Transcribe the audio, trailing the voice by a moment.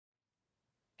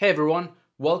Hey everyone,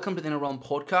 welcome to the Inner Realm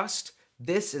podcast.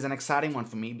 This is an exciting one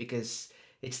for me because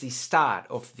it's the start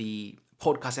of the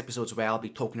podcast episodes where I'll be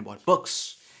talking about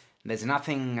books. There's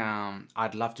nothing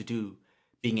I'd love to do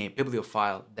being a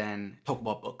bibliophile than talk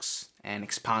about books and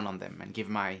expound on them and give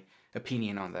my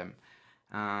opinion on them.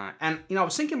 I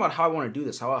was thinking about how I want to do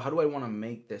this. How do I want to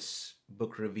make this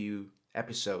book review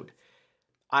episode?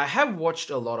 I have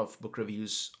watched a lot of book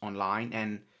reviews online,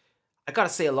 and I gotta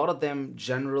say, a lot of them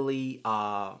generally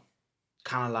are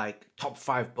kind of like top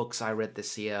five books I read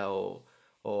this year,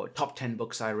 or top 10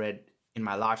 books I read in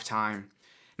my lifetime.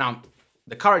 Now,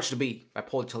 The Courage to Be by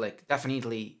Paul Tillich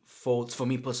definitely falls, for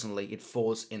me personally, it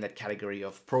falls in that category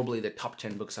of probably the top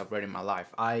 10 books I've read in my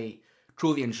life. I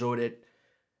truly enjoyed it.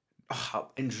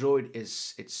 Enjoyed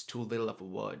is it's too little of a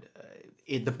word.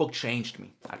 The book changed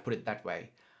me. I'd put it that way.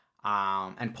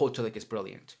 And Paul Tillich is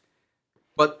brilliant.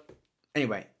 But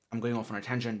anyway, I'm going off on a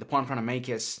tangent. The point I'm trying to make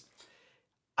is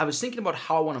I was thinking about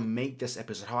how I want to make this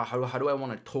episode. How do I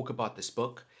want to talk about this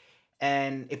book?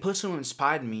 And a person who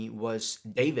inspired me was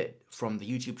David from the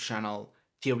YouTube channel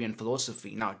Theory and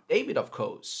Philosophy. Now, David, of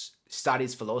course,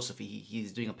 studies philosophy.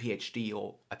 He's doing a PhD,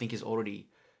 or I think he's already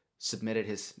submitted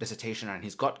his dissertation and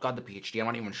he's got the PhD. I'm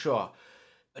not even sure.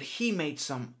 But he made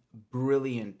some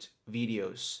brilliant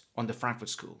videos on the Frankfurt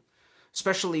School.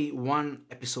 Especially one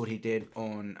episode he did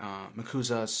on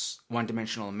Macusa's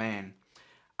One-Dimensional Man.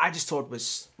 I just thought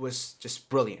was just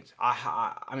brilliant.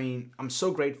 I mean, I'm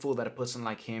so grateful that a person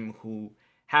like him who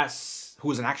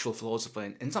is an actual philosopher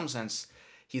in some sense,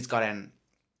 he's got an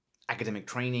academic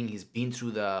training, he's been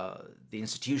through the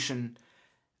institution,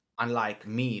 unlike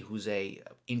me, who's a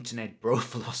internet bro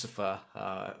philosopher,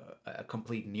 a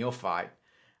complete neophyte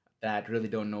that really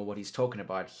don't know what he's talking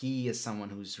about. He is someone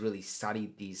who's really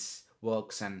studied these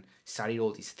works and studied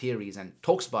all these theories and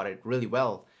talks about it really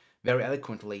well, very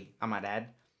eloquently, I might add.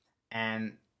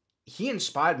 And he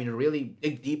inspired me to really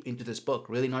dig deep into this book,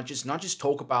 really not just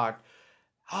talk about,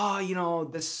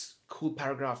 this cool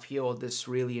paragraph here or this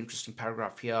really interesting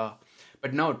paragraph here,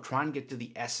 but no, try and get to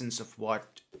the essence of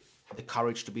what The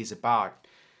Courage to Be is about.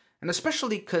 And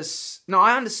especially because, now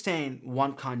I understand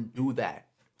one can't do that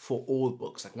for all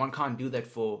books. Like one can't do that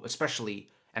for, especially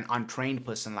an untrained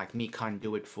person like me can't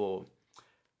do it for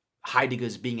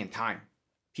Heidegger's Being and Time.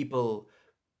 People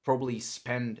probably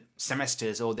spend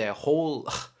semesters or their whole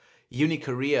uni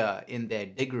career in their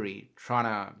degree trying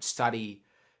to study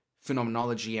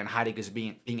phenomenology and Heidegger's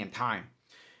Being and Time.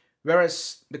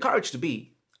 Whereas The Courage to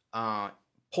Be, Paul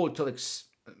Tillich,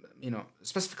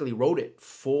 specifically wrote it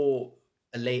for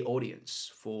a lay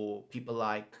audience, for people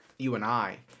like you and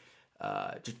I,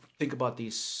 to think about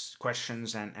these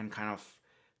questions and kind of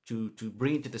to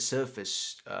bring it to the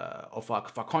surface of our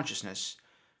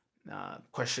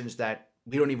questions that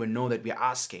we don't even know that we're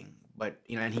asking. But,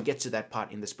 and he gets to that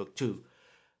part in this book too.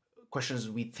 Questions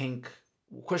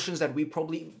that we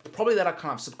probably that are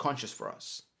kind of subconscious for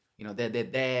us. They're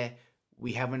there.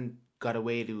 We haven't got a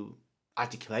way to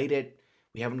articulate it.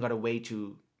 We haven't got a way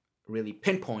to really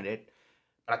pinpoint it.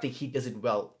 But I think he does it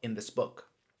well in this book.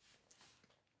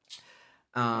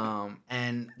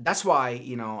 And that's why,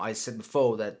 I said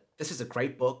before that this is a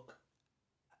great book.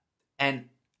 And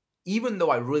even though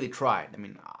I really tried,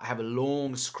 I have a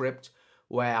long script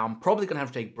where I'm probably going to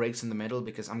have to take breaks in the middle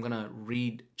because I'm going to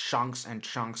read chunks and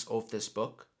chunks of this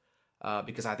book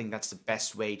because I think that's the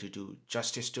best way to do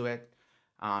justice to it.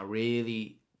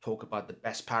 Really talk about the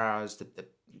best paragraphs,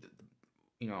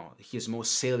 his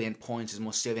most salient points, his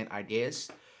most salient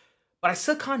ideas. But I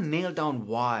still can't nail down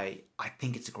why I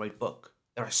think it's a great book.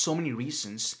 There are so many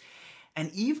reasons.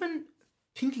 And even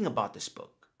thinking about this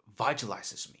book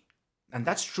vitalizes me. And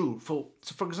that's true. For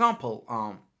example,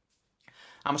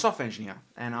 I'm a software engineer,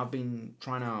 and I've been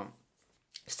trying to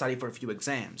study for a few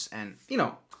exams. And,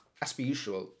 as per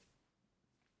usual,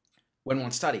 when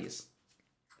one studies,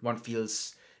 one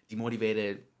feels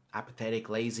demotivated, apathetic,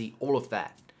 lazy, all of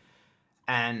that.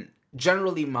 And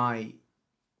generally my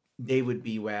day would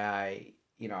be where I,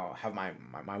 have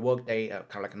my work day, kind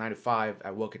of like a 9 to 5.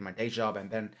 I work at my day job,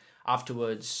 and then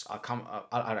afterwards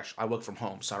I work from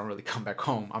home, so I don't really come back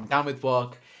home. I'm done with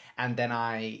work, and then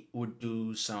I would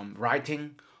do some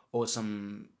writing or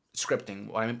some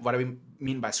scripting. What I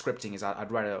mean by scripting is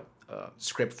I'd write a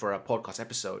script for a podcast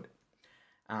episode,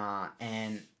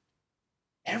 and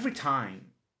every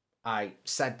time I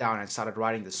sat down and started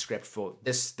writing the script for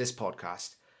this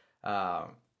podcast,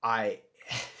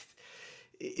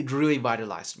 it really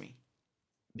vitalized me,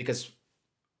 because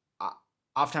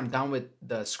after I'm done with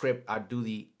the script, I'd do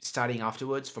the studying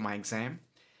afterwards for my exam,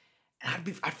 and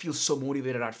I'd feel so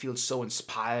motivated, I'd feel so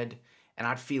inspired, and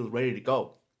I'd feel ready to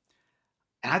go.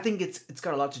 And I think it's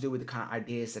got a lot to do with the kind of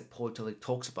ideas that Paul Tillich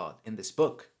talks about in this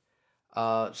book.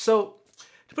 So,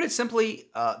 to put it simply,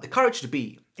 The Courage to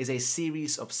Be is a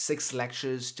series of 6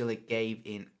 lectures Tillich gave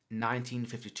in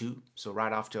 1952, so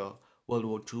right after World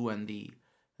War II and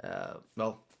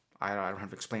I don't have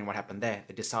to explain what happened there,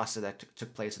 the disaster that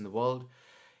took place in the world.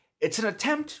 It's an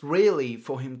attempt, really,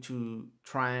 for him to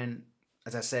try and,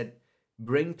 as I said,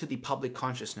 bring to the public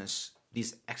consciousness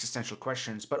these existential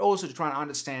questions, but also to try and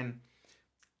understand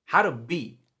how to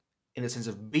be, in the sense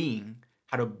of being,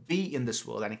 how to be in this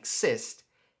world and exist,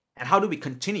 and how do we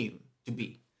continue to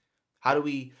be? How do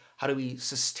we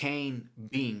sustain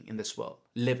being in this world,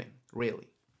 living, really?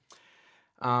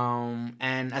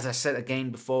 And as I said again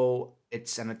before,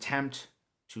 it's an attempt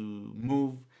to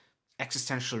move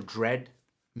existential dread,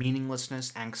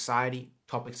 meaninglessness, anxiety,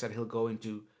 topics that he'll go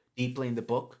into deeply in the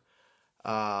book,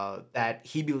 that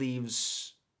he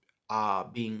believes are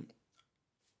being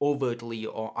overtly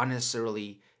or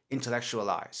unnecessarily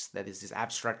intellectualized. That is, these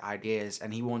abstract ideas,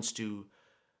 and he wants to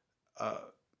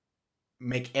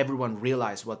make everyone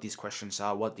realize what these questions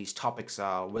are, what these topics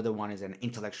are, whether one is an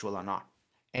intellectual or not.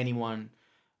 Anyone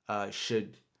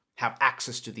should have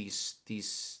access to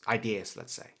these ideas,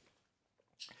 let's say.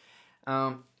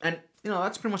 And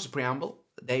that's pretty much the preamble.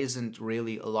 There isn't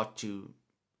really a lot to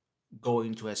go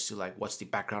into as to like what's the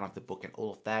background of the book and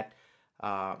all of that.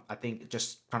 I think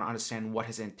just trying to understand what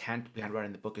his intent behind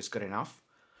writing the book is good enough.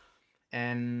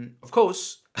 And of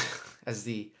course, as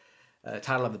the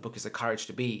title of the book is The Courage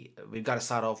to Be, we've got to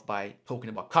start off by talking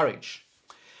about courage.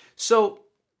 So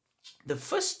the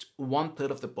first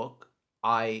 1/3 of the book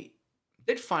I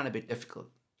did find a bit difficult,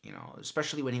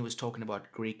 especially when he was talking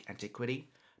about Greek antiquity,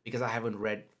 because I haven't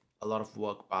read a lot of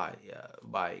work by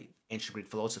ancient Greek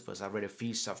philosophers. I've read a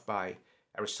few stuff by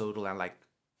Aristotle and like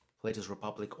Plato's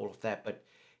Republic, all of that, but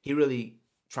he really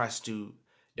tries to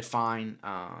define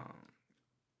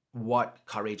what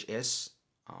courage is.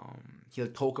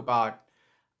 He'll talk about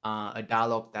a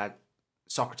dialogue that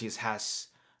Socrates has.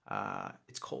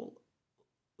 It's called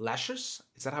Lashes.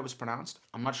 Is that how it's pronounced?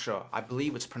 I'm not sure. I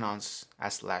believe it's pronounced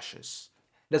as Lashes.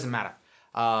 Doesn't matter.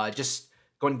 Just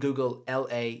go and Google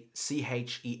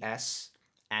Laches,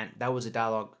 and that was a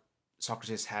dialogue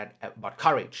Socrates had about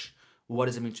courage. What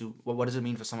does it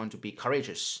mean for someone to be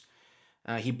courageous?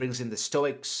 He brings in the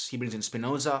Stoics. He brings in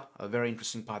Spinoza, a very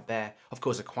interesting part there. Of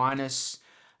course, Aquinas.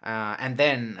 And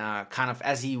then, kind of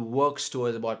as he works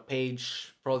towards about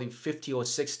page probably 50 or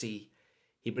 60,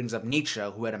 he brings up Nietzsche,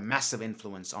 who had a massive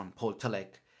influence on Paul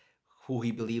Tillich, who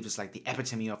he believes is like the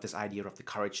epitome of this idea of the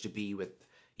courage to be, with,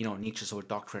 Nietzsche's whole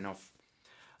doctrine of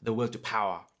the will to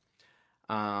power.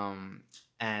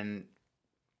 And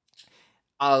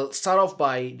I'll start off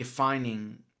by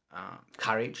defining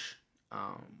courage.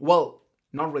 Well,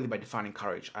 not really by defining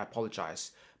courage, I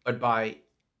apologize, but by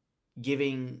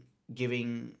reading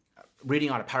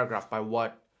out a paragraph by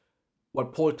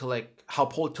how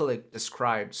Paul Tillich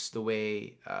describes the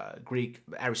way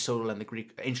Aristotle and the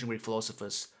ancient Greek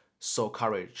philosophers saw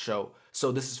courage. So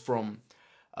this is from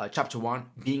chapter 1,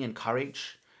 Being and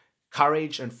Courage.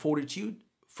 Courage and fortitude,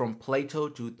 from Plato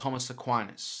to Thomas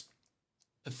Aquinas.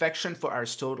 Perfection for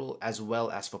Aristotle as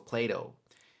well as for Plato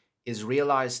is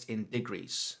realized in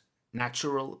degrees: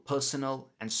 natural,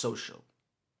 personal, and social.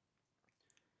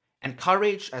 And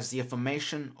courage as the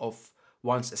affirmation of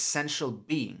one's essential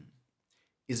being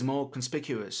is more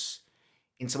conspicuous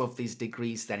in some of these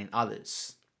degrees than in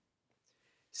others.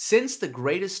 Since the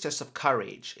greatest test of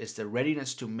courage is the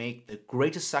readiness to make the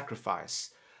greatest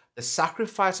sacrifice, the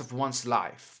sacrifice of one's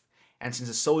life, and since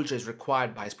a soldier is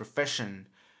required by his profession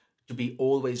to be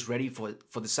always ready for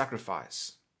the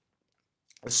sacrifice,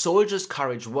 a soldier's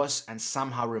courage was and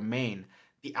somehow remain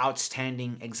the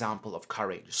outstanding example of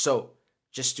courage. So,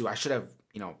 I should have,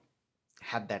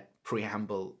 had that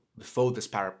preamble before this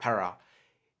para.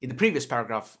 In the previous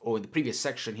paragraph, or in the previous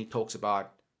section, he talks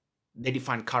about, they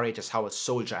define courage as how a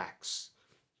soldier acts,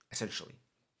 essentially.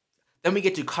 Then we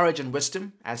get to courage and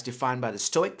wisdom, as defined by the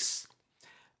Stoics.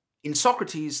 In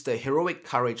Socrates, the heroic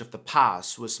courage of the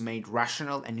past was made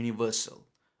rational and universal,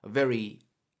 a very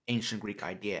ancient Greek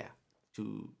idea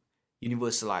to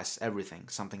universalize everything,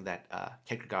 something that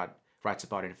Kierkegaard writes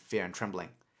about in Fear and Trembling.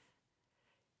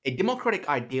 A democratic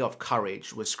idea of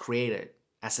courage was created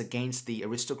as against the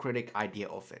aristocratic idea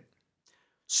of it.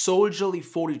 Soldierly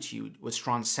fortitude was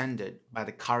transcended by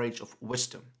the courage of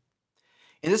wisdom.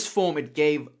 In this form, it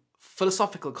gave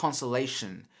philosophical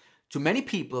consolation to many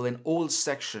people in all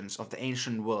sections of the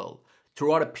ancient world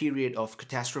throughout a period of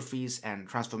catastrophes and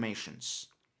transformations.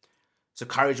 So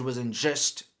courage wasn't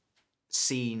just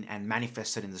seen and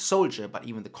manifested in the soldier, but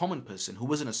even the common person who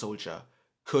wasn't a soldier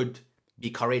could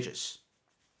be courageous.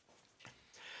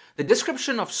 The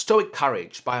description of stoic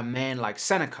courage by a man like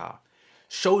Seneca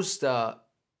shows the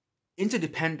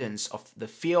interdependence of the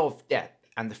fear of death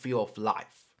and the fear of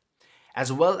life,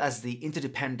 as well as the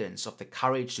interdependence of the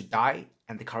courage to die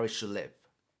and the courage to live.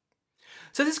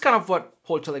 So this is kind of what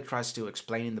Paul Tillich tries to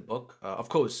explain in the book. Of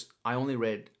course, I only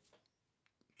read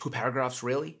 2 paragraphs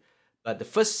really, but the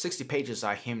first 60 pages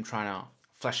are him trying to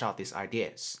flesh out these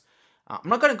ideas. I'm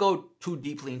not going to go too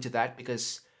deeply into that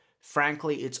because,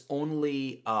 frankly, it's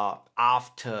only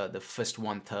after the first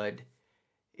 1/3.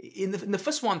 In the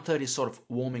first 1/3, he's sort of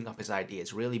warming up his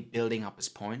ideas, really building up his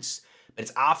points. But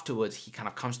it's afterwards he kind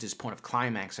of comes to his point of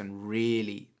climax and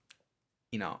really,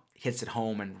 hits it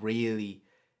home and really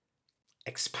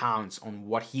expounds on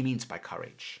what he means by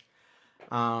courage.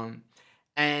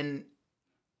 And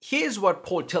here's what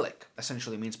Paul Tillich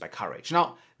essentially means by courage.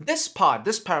 Now, this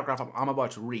paragraph I'm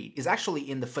about to read is actually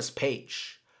in the first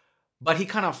page, but he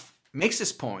kind of makes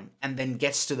this point and then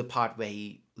gets to the part where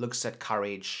he looks at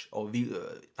courage or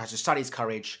studies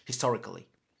courage historically.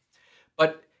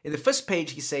 But in the first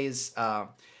page, he says,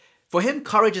 for him,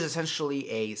 courage is essentially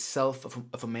a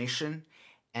self-affirmation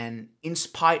and in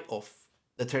spite of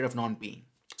the threat of non-being.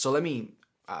 So let me,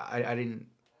 I didn't,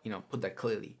 put that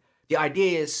clearly. The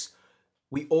idea is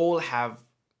we all have,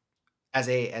 as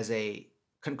a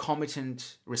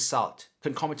concomitant result,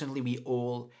 concomitantly we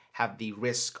all have the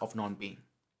risk of non-being.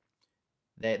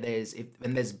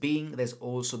 When there's being, there's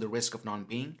also the risk of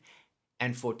non-being.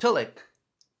 And for Tillich,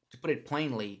 to put it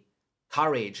plainly,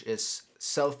 courage is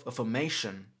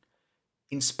self-affirmation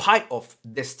in spite of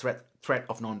this threat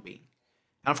of non-being.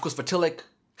 And of course, for Tillich,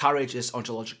 courage is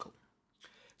ontological.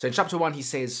 So in chapter 1, he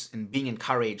says, in Being and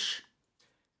Courage,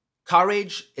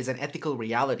 courage is an ethical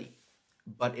reality,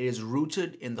 but it is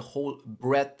rooted in the whole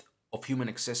breadth of human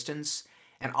existence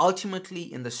and ultimately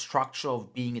in the structure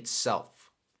of being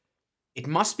itself. It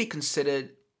must be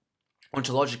considered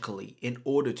ontologically in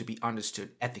order to be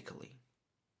understood ethically.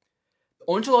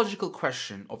 The ontological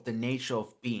question of the nature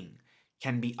of being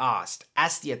can be asked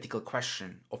as the ethical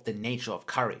question of the nature of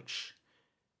courage.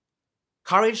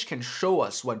 Courage can show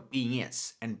us what being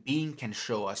is, and being can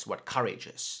show us what courage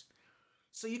is.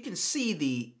 So you can see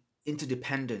the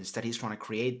interdependence that he's trying to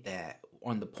create there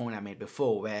on the point I made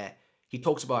before, where he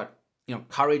talks about,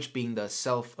 courage being the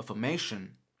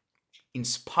self-affirmation in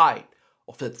spite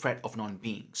of the threat of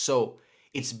non-being. So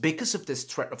it's because of this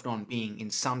threat of non-being, in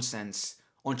some sense,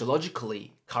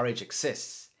 ontologically, courage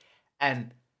exists.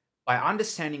 And by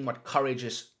understanding what courage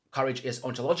is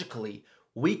ontologically,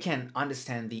 we can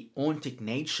understand the ontic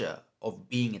nature of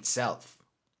being itself.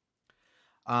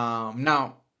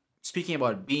 Now, speaking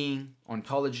about being,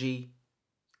 ontology,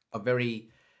 a very,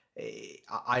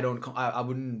 I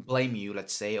wouldn't blame you,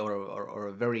 let's say, or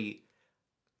a very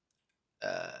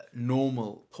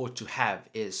normal thought to have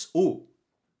is,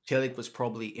 Tillich was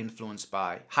probably influenced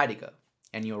by Heidegger.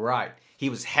 And you're right, he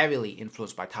was heavily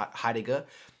influenced by Heidegger.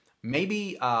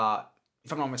 Maybe, if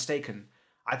I'm not mistaken,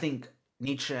 I think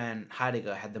Nietzsche and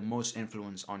Heidegger had the most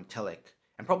influence on Tillich,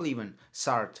 and probably even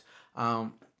Sartre.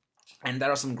 And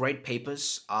there are some great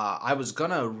papers. I was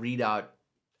gonna read out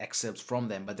excerpts from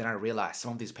them, but then I realized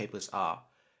some of these papers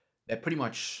they're pretty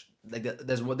much like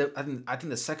I think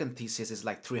the second thesis is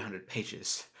like 300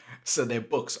 pages, so they're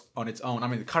books on its own. I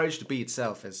mean, The Courage to Be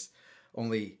itself is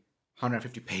only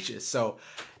 150 pages. So,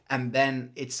 and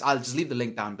then I'll just leave the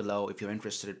link down below if you're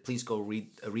interested. Please go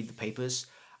read the papers.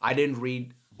 I didn't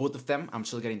read both of them. I'm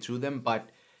still getting through them, but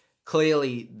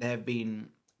clearly there have been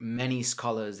many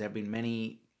scholars, there have been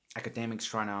many academics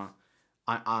trying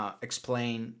to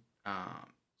explain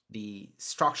the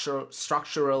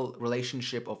structural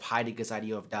relationship of Heidegger's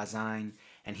idea of Dasein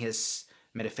and his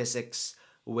metaphysics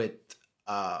with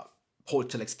Paul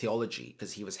Tillich's theology,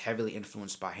 because he was heavily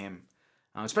influenced by him.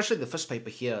 Especially the first paper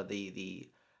here, the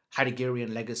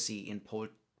Heideggerian legacy in Paul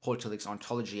Tillich's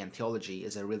ontology and theology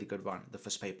is a really good one, the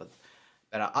first paper.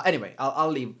 But anyway,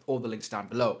 I'll leave all the links down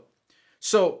below.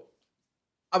 So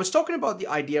I was talking about the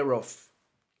idea of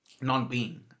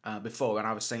non-being before, and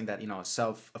I was saying that,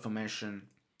 self-affirmation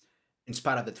in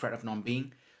spite of the threat of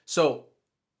non-being. So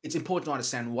it's important to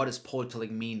understand what does Paul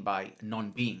Tillich mean by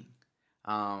non-being.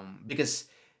 Because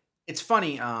it's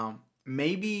funny,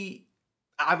 maybe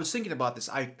I was thinking about this.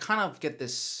 I kind of get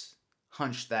this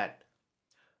hunch that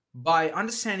by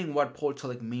understanding what Paul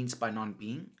Tillich means by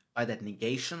non-being, by that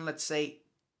negation, let's say,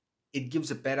 it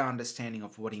gives a better understanding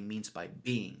of what he means by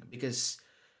being. Because,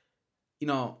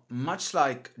 much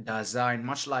like Dasein,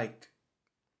 much like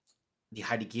the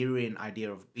Heideggerian idea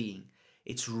of being,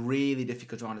 it's really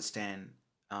difficult to understand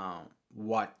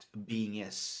what being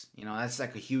is. That's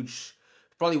like a huge,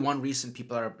 probably one reason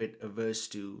people are a bit averse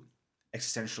to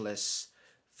existentialist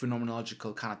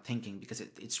phenomenological kind of thinking, because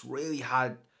it's really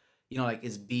hard, like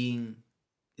is being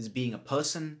a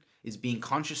person, is being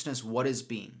consciousness, what is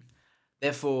being?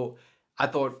 Therefore, I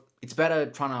thought it's better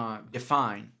trying to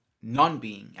define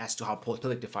non-being as to how Paul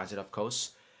Tillich defines it, of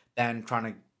course, than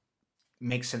trying to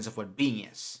make sense of what being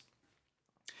is.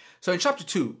 So in chapter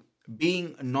 2,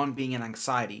 being, non-being, and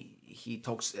anxiety, he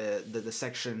talks the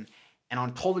section an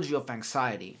ontology of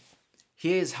anxiety.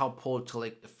 Here's how Paul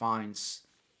Tillich defines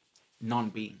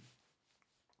non-being.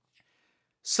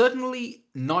 Certainly,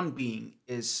 non-being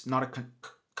is not a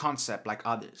concept like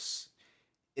others.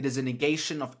 It is a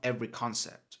negation of every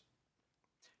concept.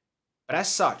 But as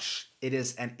such, it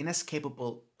is an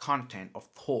inescapable content of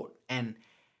thought, and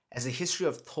as the history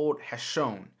of thought has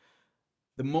shown,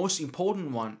 the most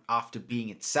important one after being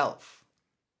itself.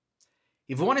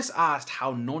 If one is asked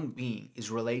how non-being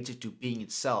is related to being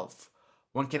itself,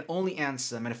 one can only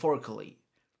answer metaphorically.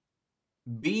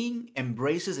 Being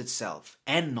embraces itself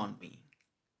and non-being.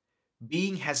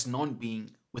 Being has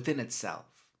non-being within itself,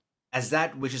 as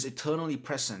that which is eternally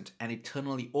present and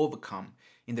eternally overcome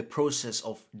in the process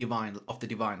of the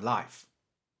divine life.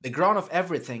 The ground of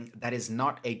everything that is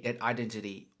not a dead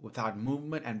identity without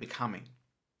movement and becoming.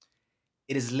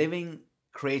 It is living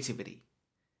creativity.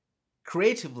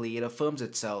 Creatively, it affirms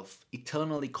itself,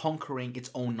 eternally conquering its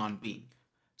own non-being.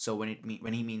 So when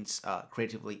he means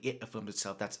creatively, it affirms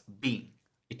itself, that's being.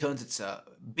 It turns its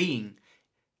being,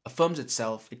 affirms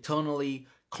itself, eternally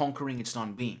conquering its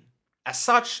non-being. As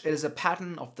such, it is a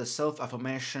pattern of the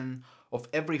self-affirmation of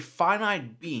every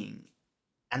finite being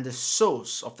and the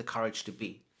source of the courage to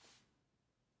be.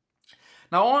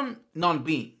 Now on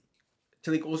non-being,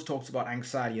 Tillich also talks about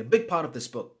anxiety. A big part of this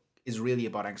book is really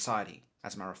about anxiety,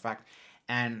 as a matter of fact.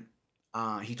 And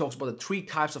he talks about the 3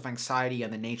 types of anxiety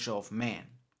and the nature of man.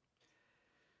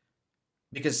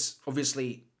 Because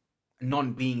obviously,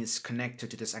 non-being is connected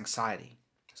to this anxiety.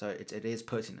 So it is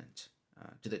pertinent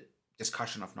to the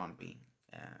discussion of non-being.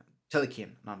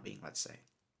 Tillichian non-being, let's say.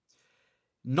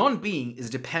 Non-being is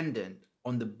dependent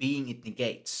on the being it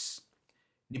negates.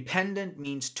 Dependent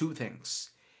means 2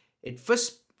 things.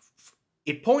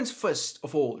 It points first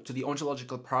of all to the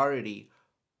ontological priority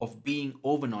of being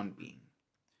over non-being.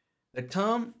 The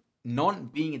term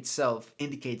non-being itself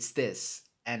indicates this,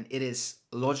 and it is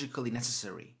logically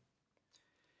necessary.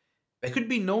 There could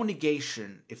be no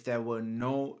negation if there were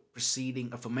no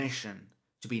preceding affirmation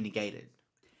to be negated.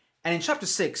 And in chapter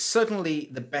 6, certainly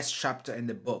the best chapter in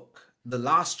the book, the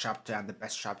last chapter and the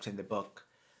best chapter in the book,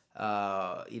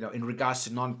 in regards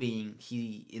to non-being,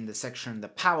 in the section, the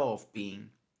power of being,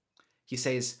 he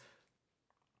says,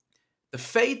 the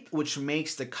faith which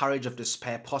makes the courage of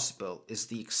despair possible is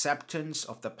the acceptance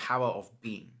of the power of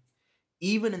being,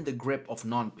 even in the grip of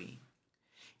non-being.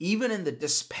 Even in the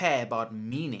despair about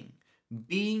meaning,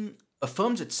 being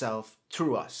affirms itself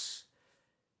through us.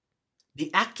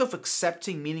 The act of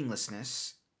accepting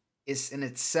meaninglessness is in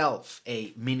itself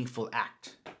a meaningful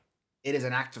act. It is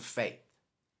an act of faith.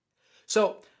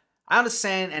 So I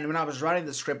understand, and when I was writing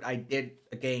the script, I did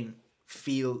again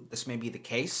feel this may be the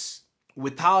case.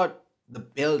 Without the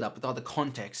build-up, without the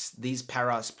context, these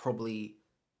paras probably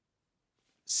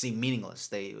seem meaningless.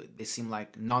 They seem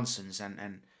like nonsense and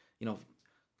kind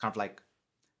of like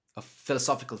a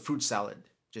philosophical fruit salad,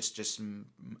 just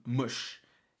mush,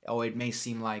 or it may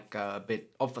seem like a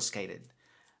bit obfuscated.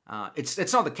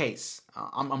 It's not the case.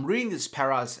 I'm reading these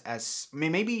paras as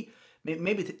maybe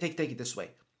take it this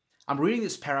way. I'm reading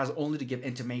these paras only to give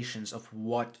intimations of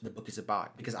what the book is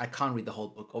about, because I can't read the whole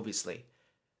book, obviously.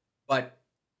 But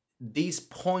these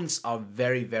points are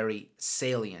very, very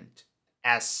salient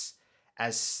as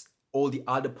all the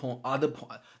other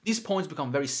these points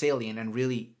become very salient and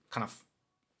really kind of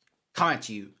come at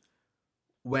you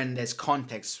when there's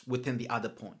context within the other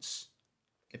points,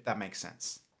 if that makes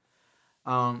sense.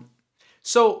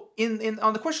 So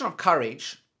on the question of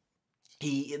courage,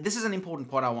 this is an important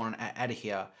point I want to add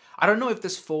here. I don't know if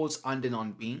this falls under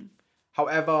non-being.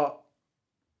 However,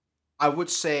 I would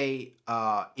say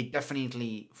it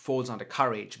definitely falls under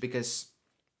courage, because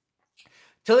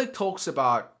Tillich talks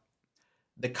about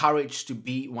the courage to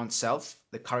be oneself,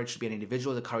 the courage to be an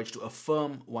individual, the courage to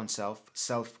affirm oneself,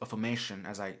 self-affirmation,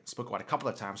 as I spoke about a couple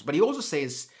of times. But he also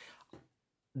says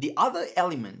the other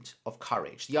element of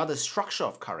courage, the other structure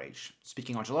of courage,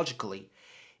 speaking ontologically,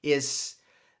 is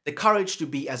the courage to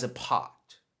be as a part.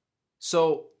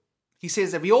 So he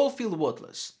says that we all feel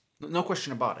worthless. No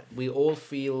question about it. We all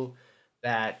feel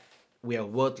that we are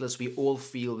worthless. We all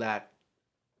feel that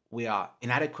we are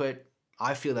inadequate.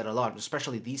 I feel that a lot,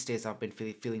 especially these days. I've been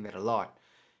feeling that a lot.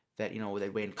 That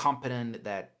that we're incompetent,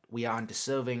 that we are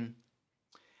undeserving.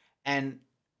 And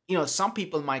some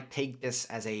people might take this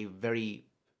as a very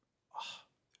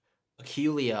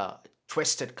peculiar,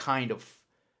 twisted kind of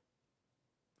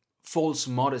false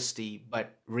modesty,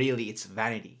 but really it's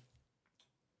vanity.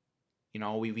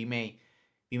 We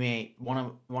may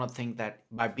want to think that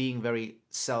by being very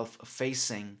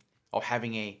self-effacing or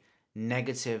having a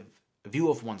negative view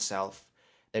of oneself,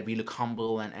 that we look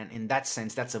humble, and in that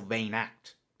sense that's a vain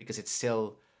act, because it's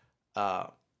still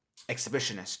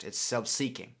exhibitionist, it's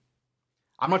self-seeking.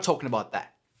 I'm not talking about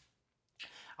that.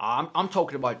 I'm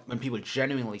talking about when people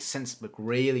genuinely sense, but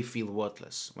really feel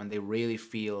worthless, when they really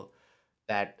feel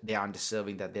that they are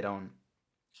undeserving, that they don't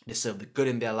deserve the good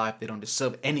in their life, they don't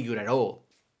deserve any good at all,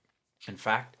 in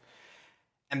fact.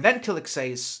 And then Tillich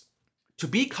says, to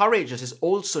be courageous is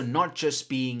also not just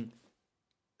being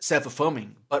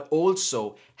self-affirming, but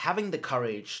also having the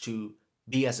courage to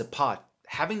be as a part,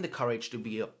 having the courage to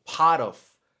be a part of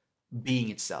being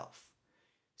itself.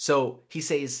 So he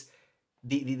says,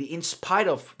 the in spite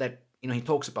of that, he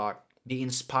talks about the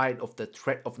in spite of the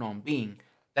threat of non-being,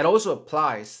 that also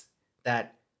applies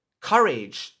that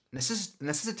courage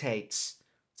necessitates,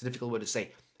 it's a difficult word to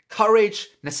say, courage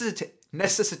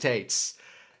necessitates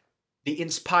the in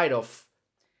spite of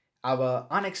our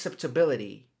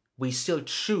unacceptability, we still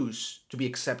choose to be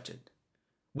accepted.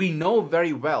 We know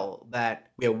very well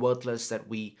that we are worthless, that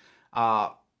we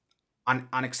are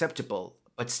unacceptable,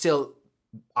 but still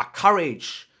our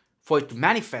courage for it to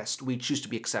manifest, we choose to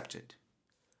be accepted.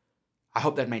 I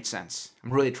hope that made sense.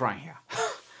 I'm really trying here.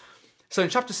 So in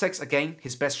chapter 6, again,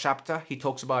 his best chapter, he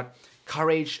talks about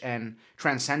courage and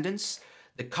transcendence,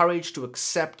 the courage to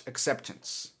accept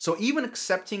acceptance. So even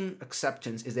accepting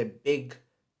acceptance is a big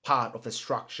part of the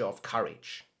structure of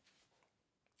courage.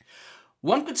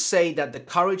 One could say that the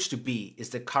courage to be is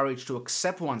the courage to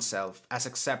accept oneself as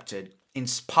accepted in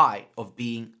spite of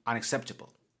being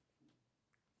unacceptable.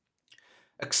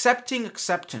 Accepting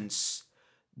acceptance,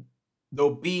 though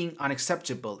being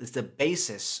unacceptable, is the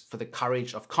basis for the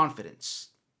courage of confidence.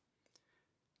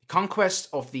 The conquest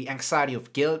of the anxiety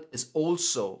of guilt is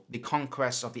also the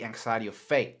conquest of the anxiety of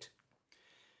fate.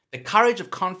 The courage of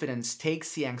confidence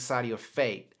takes the anxiety of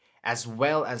fate as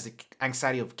well as the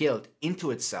anxiety of guilt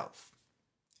into itself.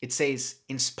 It says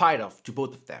in spite of to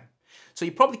both of them. So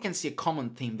you probably can see a common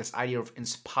theme, this idea of in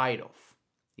spite of,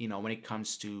 when it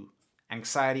comes to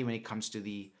anxiety, when it comes to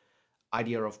the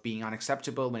idea of being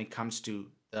unacceptable, when it comes to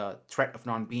the threat of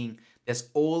non-being, there's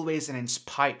always an in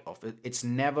spite of. It's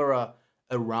never a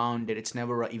around it, it's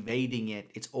never a evading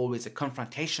it, it's always a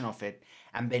confrontation of it,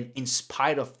 and then in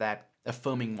spite of that,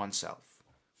 affirming oneself.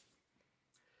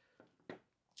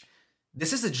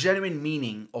 This is the genuine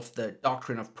meaning of the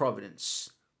doctrine of providence.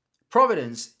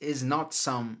 Providence is not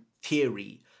some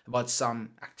theory about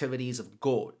some activities of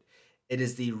God. It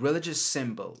is the religious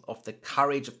symbol of the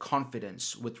courage of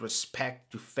confidence with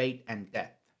respect to fate and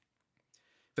death.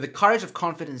 For the courage of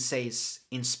confidence says,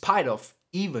 in spite of,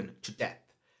 even to death.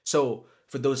 So,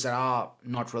 for those that are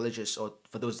not religious, or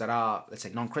for those that are, let's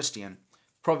say, non-Christian,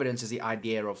 providence is the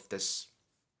idea of this,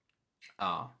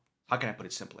 how can I put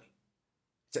it simply?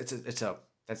 That's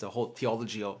a whole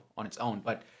theology on its own,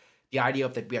 but the idea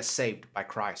of that we are saved by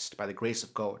Christ, by the grace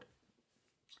of God,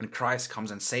 and Christ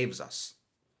comes and saves us.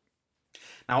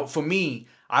 Now, for me,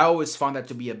 I always found that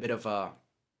to be a bit of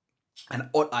an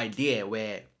odd idea,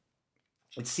 where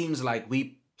it seems like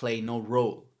we play no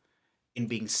role in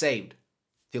being saved,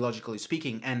 theologically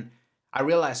speaking. And I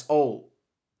realized,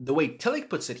 the way Tillich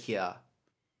puts it here,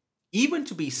 even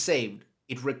to be saved,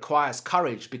 it requires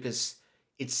courage, because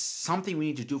it's something we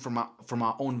need to do from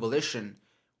our own volition.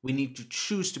 We need to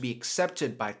choose to be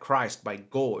accepted by Christ, by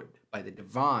God, by the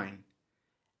divine,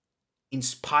 in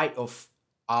spite of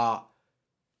our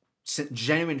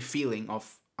genuine feeling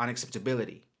of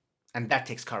unacceptability. And that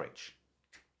takes courage.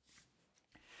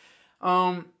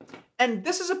 And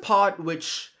this is a part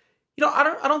which,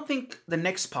 I don't think the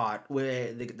next part,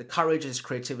 where the courage is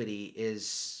creativity,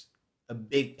 is a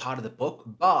big part of the book,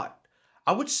 but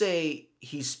I would say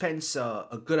he spends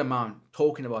a good amount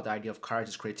talking about the idea of courage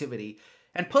as creativity.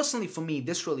 And personally, for me,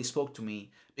 this really spoke to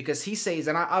me, because he says,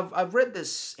 and I've read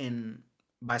this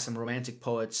by some romantic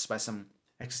poets, by some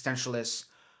existentialists,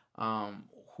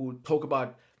 who talk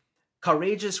about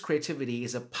courageous creativity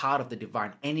is a part of the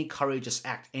divine. Any courageous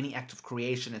act, any act of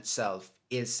creation itself,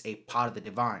 is a part of the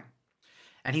divine.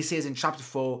 And he says in chapter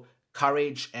 4,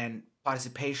 courage and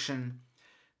participation,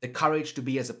 the courage to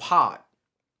be as a part.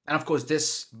 And of course,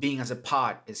 this being as a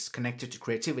part is connected to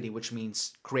creativity, which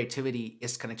means creativity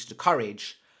is connected to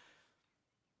courage.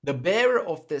 The bearer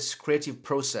of this creative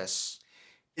process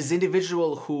is the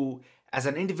individual who, as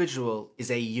an individual, is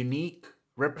a unique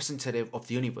representative of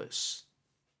the universe.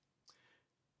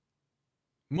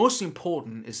 most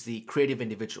important is the creative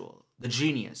individual, the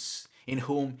genius, in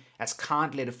whom, as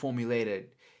Kant later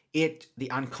formulated,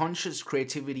 the unconscious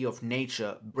creativity of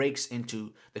nature breaks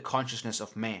into the consciousness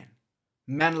of man.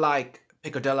 Men like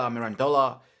Piccadella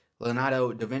Mirandola,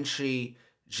 Leonardo da Vinci,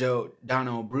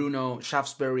 Giordano Bruno,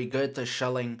 Shaftesbury, Goethe,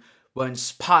 Schelling were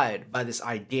inspired by this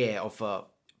idea of a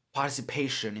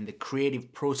participation in the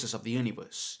creative process of the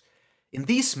universe. In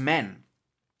these men,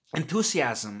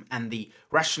 enthusiasm and the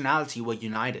rationality were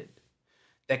united.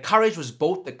 Their courage was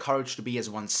both the courage to be as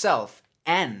oneself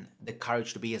and the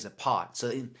courage to be as a part.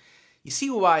 So you see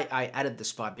why I added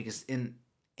this part, because in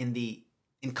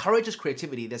courageous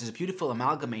creativity, there's this beautiful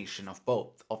amalgamation of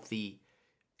both, of the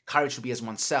courage to be as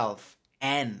oneself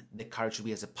and the courage to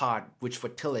be as a part, which for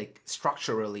Tillich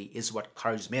structurally is what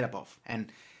courage is made up of.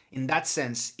 And in that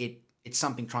sense, it's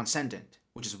something transcendent,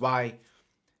 which is why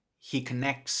he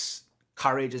connects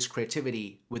courageous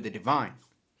creativity with the divine.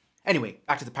 Anyway,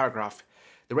 back to the paragraph.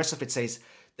 The rest of it says,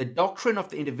 the doctrine of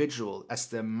the individual as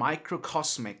the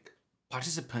microcosmic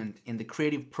participant in the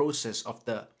creative process of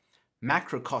the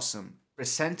macrocosm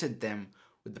presented them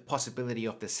with the possibility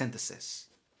of the synthesis.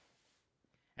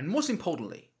 And most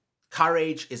importantly,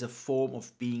 courage is a form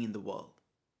of being in the world.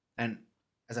 And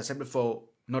as I said before,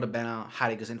 nota bene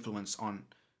Heidegger's influence on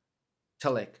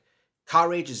Tillich,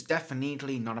 courage is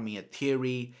definitely not a mere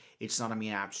theory, it's not a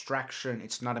mere abstraction,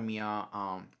 it's not a mere,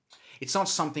 it's not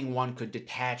something one could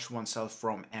detach oneself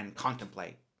from and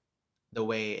contemplate the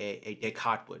way a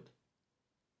Descartes would.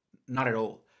 Not at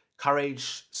all.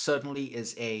 Courage certainly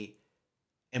is a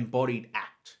embodied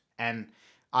act. And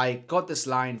I got this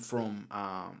line from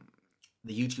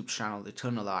the YouTube channel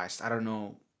Eternalized. I don't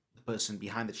know the person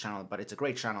behind the channel, but it's a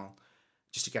great channel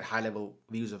just to get high-level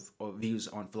views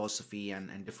on philosophy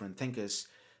and different thinkers.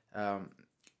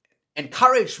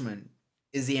 Encouragement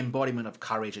is the embodiment of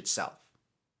courage itself.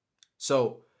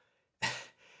 So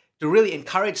to really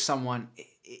encourage someone,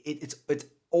 it's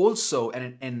also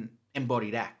an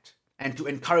embodied act. And to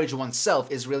encourage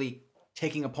oneself is really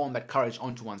taking upon that courage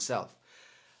onto oneself.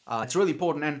 It's really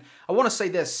important. And I want to say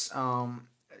this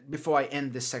before I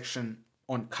end this section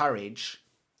on courage.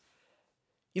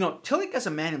 You know, Tillich as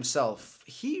a man himself,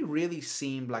 he really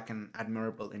seemed like an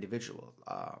admirable individual.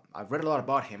 I've read a lot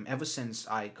about him ever since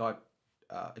I got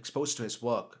exposed to his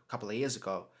work a couple of years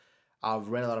ago. I've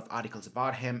read a lot of articles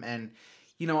about him, and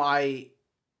you know, I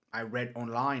read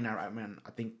online.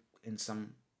 I think in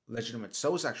some legitimate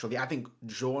source actually. I think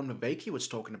John Mavaki was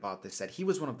talking about this, that he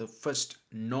was one of the first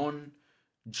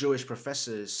non-Jewish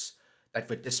professors that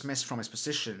were dismissed from his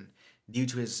position due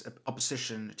to his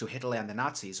opposition to Hitler and the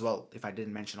Nazis. Well, if I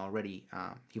didn't mention already,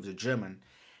 he was a German,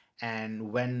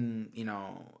 and when you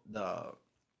know the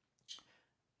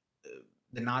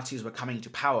Nazis were coming to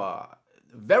power,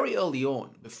 very early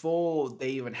on, before they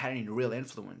even had any real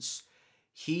influence,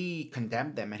 he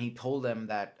condemned them, and he told them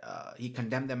that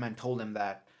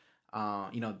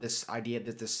you know, this idea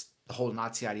that the whole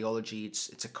Nazi ideology,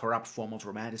 it's a corrupt form of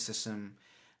romanticism,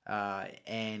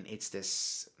 and it's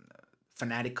this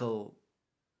fanatical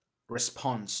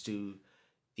response to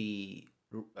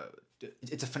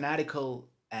it's a fanatical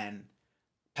and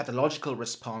pathological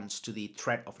response to the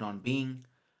threat of non-being.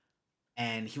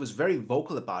 And he was very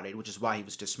vocal about it, which is why he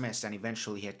was dismissed, and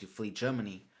eventually he had to flee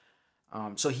Germany.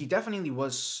 So he definitely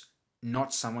was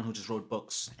not someone who just wrote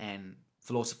books and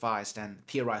philosophized and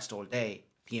theorized all day.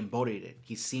 He embodied it.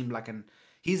 He seemed like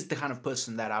he's the kind of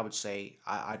person that I would say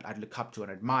I'd look up to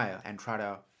and admire and try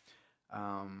to,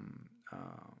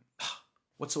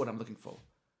 what's the word I'm looking for?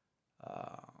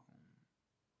 I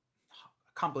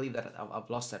can't believe that I've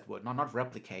lost that word. Not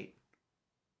replicate.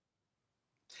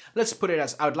 Let's put it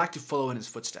as, I would like to follow in his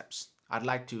footsteps. I'd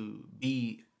like to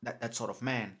be that sort of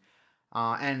man.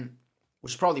 And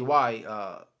which is probably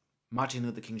why Martin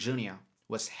Luther King Jr.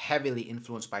 was heavily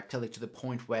influenced by Tillich, to the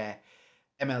point where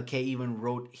MLK even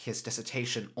wrote his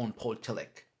dissertation on Paul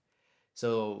Tillich.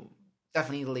 So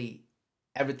definitely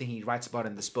everything he writes about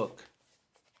in this book,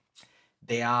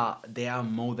 they are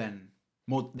more than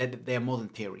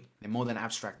theory. They're more than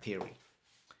abstract theory.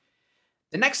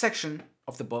 The next section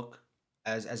of the book,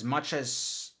 as much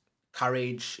as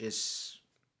courage is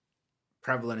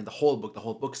prevalent in the whole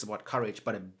book is about courage,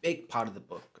 but a big part of the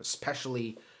book,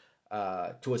 especially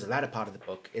towards the latter part of the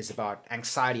book, is about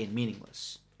anxiety and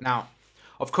meaninglessness. Now,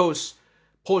 of course,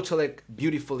 Paul Tillich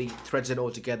beautifully threads it all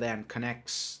together and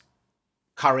connects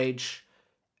courage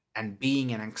and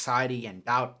being and anxiety and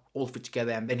doubt all fit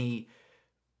together, and then he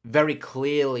very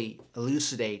clearly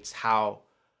elucidates how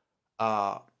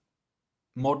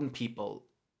modern people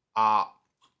are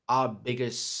our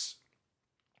biggest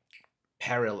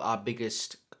peril, our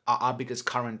biggest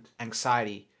current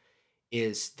anxiety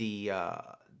is the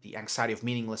anxiety of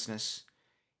meaninglessness,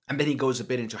 and then he goes a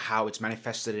bit into how it's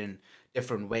manifested in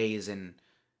different ways in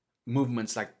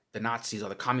movements like the Nazis or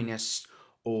the communists,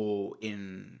 or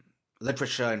in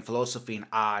literature and philosophy and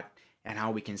art, and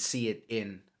how we can see it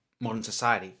in modern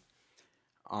society.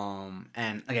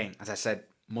 And again, as I said,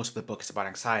 most of the book is about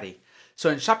anxiety. So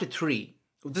in chapter 3,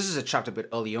 this is a chapter a bit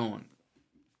early on,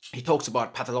 he talks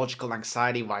about pathological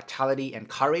anxiety, vitality, and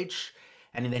courage.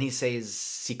 And then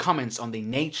he comments on the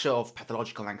nature of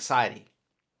pathological anxiety.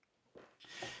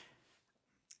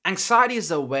 Anxiety is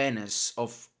the awareness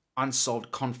of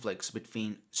unsolved conflicts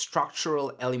between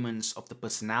structural elements of the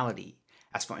personality,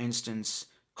 as for instance,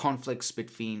 conflicts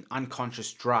between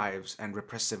unconscious drives and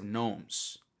repressive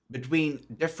norms, between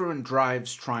different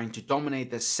drives trying to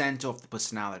dominate the center of the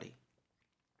personality,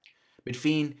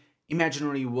 between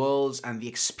imaginary worlds and the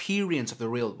experience of the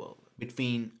real world,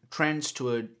 between trends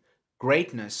toward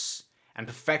greatness and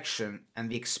perfection and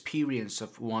the experience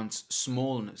of one's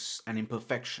smallness and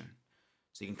imperfection.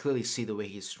 So you can clearly see the way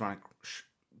he's trying to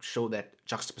show that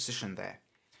juxtaposition there.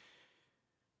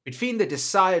 Between the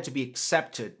desire to be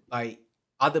accepted by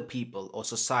other people or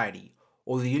society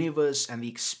or the universe and the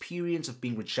experience of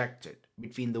being rejected,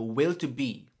 between the will to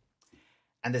be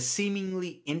and the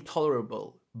seemingly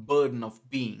intolerable burden of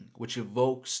being, which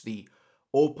evokes the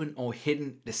open or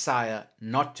hidden desire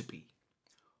not to be.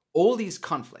 All these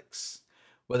conflicts,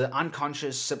 whether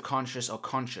unconscious, subconscious, or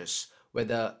conscious,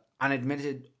 whether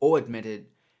unadmitted or admitted,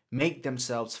 make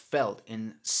themselves felt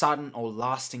in sudden or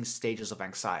lasting stages of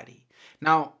anxiety.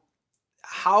 Now,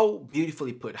 how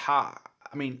beautifully put,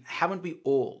 haven't we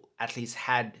all at least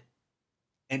had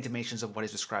intimations of what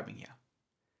he's describing here?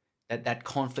 That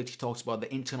conflict he talks about,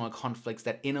 the internal conflicts,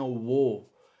 that inner war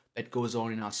that goes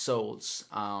on in our souls.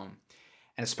 And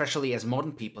especially as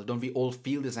modern people, don't we all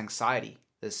feel this anxiety,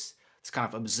 this kind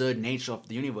of absurd nature of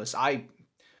the universe? I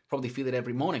probably feel it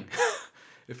every morning,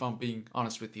 if I'm being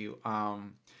honest with you.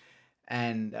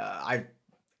 And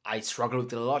I struggle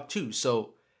with it a lot too.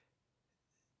 So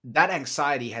that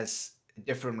anxiety has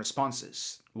different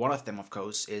responses. One of them, of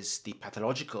course, is the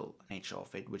pathological nature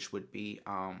of it, which would be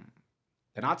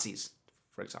the Nazis,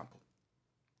 for example.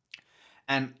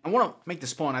 And I want to make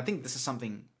this point. I think this is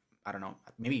something, I don't know,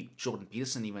 maybe Jordan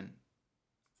Peterson even.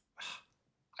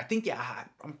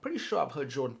 I'm pretty sure I've heard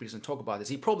Jordan Peterson talk about this.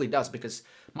 He probably does, because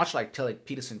much like Tillich,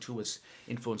 Peterson too was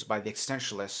influenced by the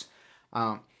existentialists.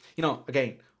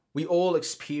 Again, we all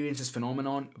experience this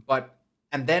phenomenon,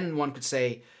 and then one could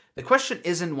say, the question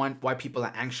isn't why people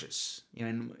are anxious.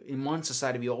 In one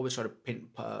society, we always try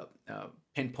to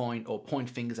pinpoint or point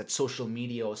fingers at social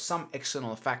media or some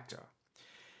external factor.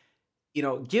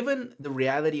 Given the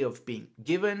reality of being,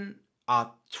 given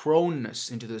our thrownness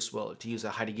into this world, to use a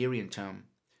Heideggerian term,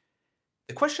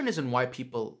 the question isn't why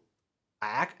people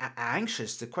are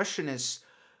anxious. The question is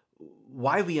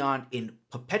why we aren't in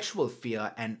perpetual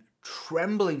fear and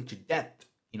trembling to death.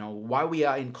 Why we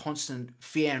are in constant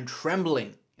fear and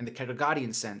trembling in the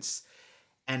Kierkegaardian sense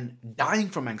and dying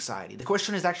from anxiety. The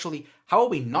question is actually, how are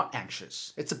we not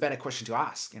anxious? It's a better question to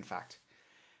ask, in fact.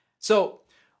 So,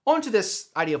 on to this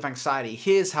idea of anxiety.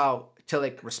 Here's how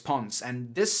Tillich responds,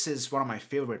 and this is one of my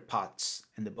favorite parts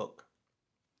in the book.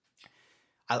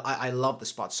 I love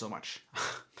this part so much.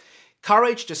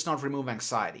 Courage does not remove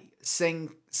anxiety,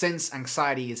 since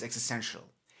anxiety is existential.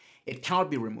 It cannot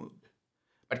be removed.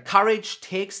 But courage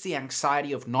takes the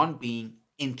anxiety of non-being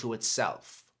into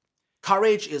itself.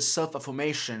 Courage is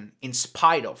self-affirmation in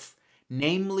spite of,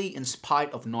 namely in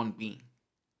spite of non-being.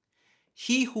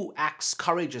 He who acts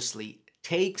courageously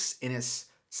takes in his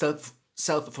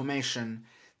self-affirmation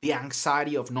the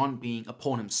anxiety of non-being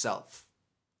upon himself.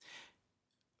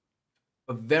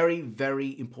 A very,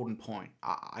 very important point.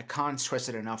 I can't stress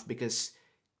it enough, because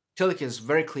Tillich is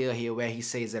very clear here where he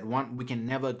says that we can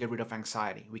never get rid of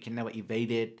anxiety. We can never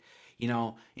evade it.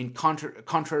 In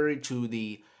contrary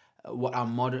to what our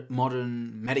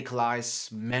modern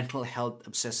medicalized, mental health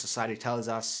obsessed society tells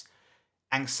us,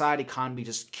 anxiety can't be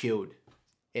just cured.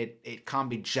 It can't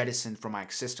be jettisoned from our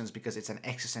existence, because it's an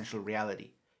existential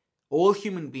reality. All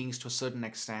human beings, to a certain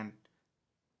extent,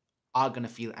 are going to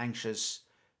feel anxious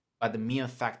by the mere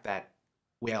fact that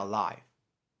we are alive.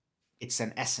 It's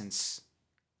an essence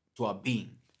to our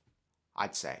being,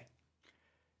 I'd say.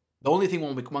 The only thing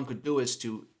one could do is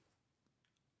to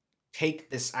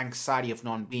take this anxiety of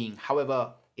non-being,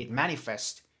 however it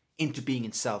manifests, into being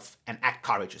itself and act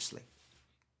courageously.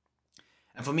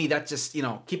 And for me, that's just,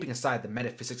 keeping aside the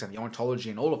metaphysics and the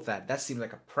ontology and all of that, that seems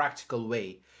like a practical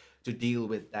way to deal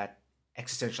with that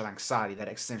existential anxiety, that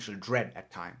existential dread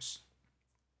at times.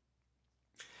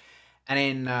 And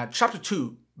in chapter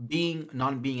 2, Being,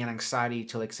 Non-Being, and Anxiety,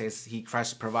 Tillich says he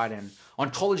tries to provide an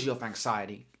ontology of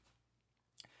anxiety.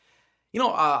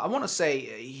 I want to say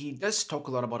he does talk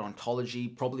a lot about ontology,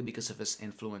 probably because of his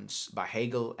influence by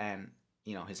Hegel and,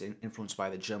 his influence by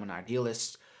the German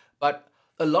idealists. But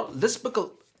this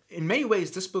book, in many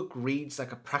ways, this book reads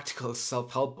like a practical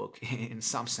self-help book in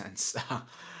some sense,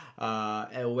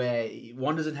 where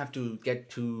one doesn't have to get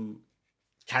too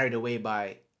carried away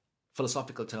by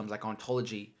philosophical terms like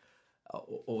ontology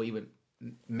or even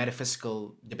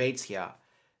metaphysical debates here.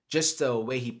 Just the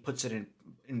way he puts it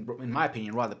in my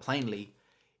opinion, rather plainly,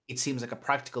 it seems like a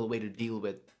practical way to deal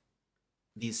with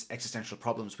these existential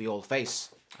problems we all face,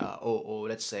 or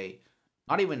let's say,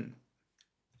 not even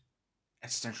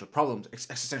existential problems,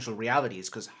 existential realities.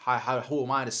 Because who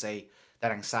am I to say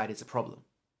that anxiety is a problem?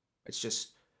 It's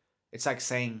like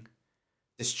saying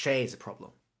this chair is a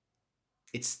problem.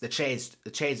 It's the chair is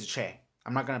a chair.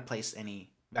 I'm not going to place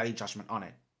any value judgment on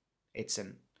it. It's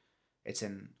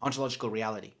an ontological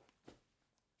reality.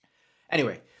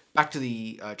 Anyway, back to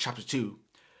the chapter 2.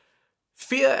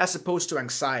 Fear, as opposed to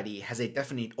anxiety, has a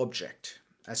definite object,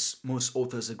 as most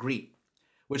authors agree,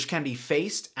 which can be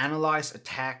faced, analyzed,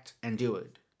 attacked,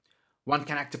 endured. One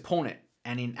can act upon it,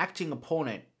 and in acting upon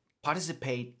it,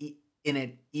 participate in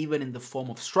it even in the form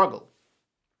of struggle.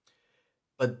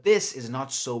 But this is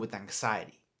not so with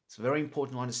anxiety. It's very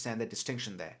important to understand that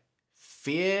distinction there.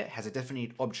 Fear has a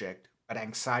definite object, but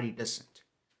anxiety doesn't.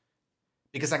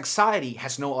 Because anxiety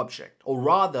has no object, or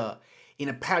rather, in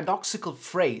a paradoxical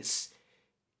phrase,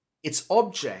 its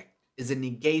object is a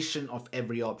negation of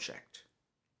every object.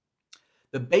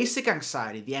 The basic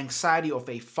anxiety, the anxiety of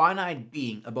a finite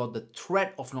being about the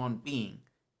threat of non-being,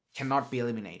 cannot be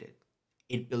eliminated.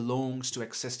 It belongs to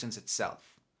existence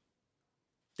itself.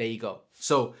 There you go.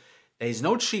 So there is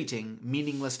no cheating,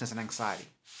 meaninglessness, and anxiety.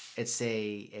 It's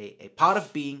a part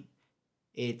of being.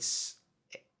 It's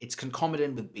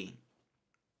concomitant with being.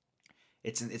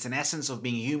 It's an essence of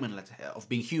being human.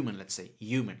 Let's say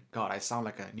human. God, I sound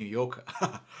like a New Yorker.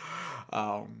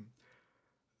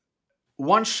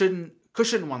 One shouldn't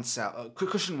cushion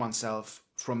oneself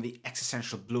from the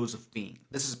existential blows of being.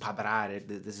 This is the part that I added.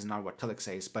 This is not what Tillich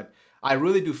says, but I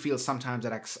really do feel sometimes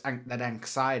that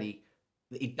anxiety,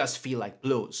 it does feel like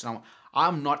blows. Now,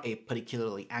 I'm not a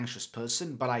particularly anxious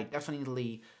person, but I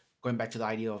definitely, going back to the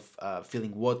idea of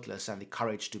feeling worthless and the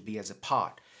courage to be as a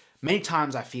part, many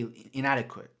times I feel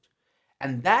inadequate.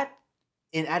 And that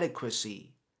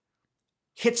inadequacy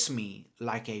hits me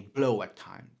like a blow at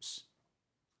times.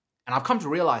 And I've come to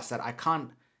realize that I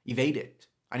can't evade it.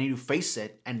 I need to face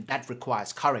it, and that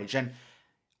requires courage. And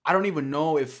I don't even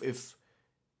know if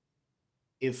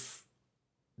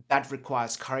that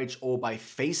requires courage, or by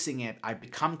facing it, I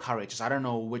become courageous. I don't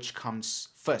know which comes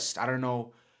first. I don't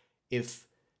know if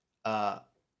the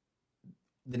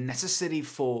necessity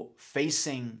for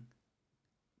facing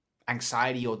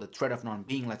anxiety or the threat of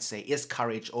non-being, let's say, is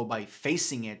courage, or by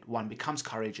facing it, one becomes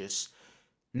courageous.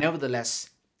 Nevertheless,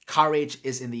 courage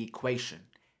is in the equation.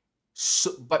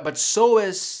 But so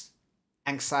is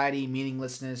anxiety,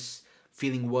 meaninglessness,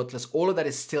 feeling worthless. All of that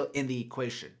is still in the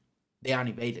equation. They aren't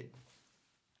evaded.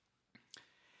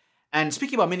 And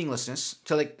speaking about meaninglessness,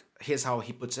 Tillich, here's how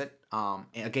he puts it,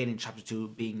 again in chapter 2,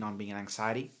 Being, Non-Being, and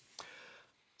Anxiety.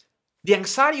 The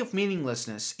anxiety of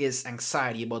meaninglessness is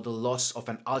anxiety about the loss of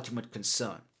an ultimate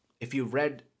concern. If you've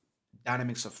read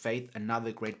Dynamics of Faith,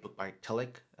 another great book by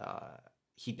Tillich,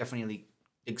 he definitely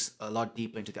digs a lot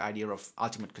deeper into the idea of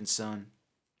ultimate concern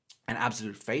and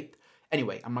absolute faith.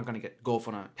 Anyway, I'm not going to go off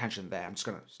on a tangent there. I'm just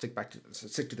going to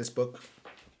stick to this book.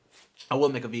 I will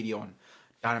make a video on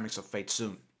Dynamics of Faith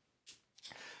soon.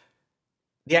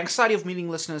 The anxiety of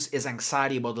meaninglessness is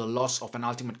anxiety about the loss of an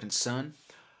ultimate concern,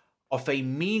 of a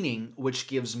meaning which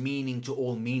gives meaning to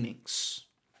all meanings.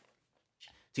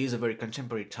 To use a very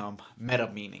contemporary term,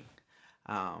 meta-meaning.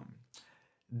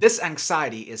 This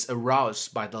anxiety is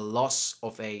aroused by the loss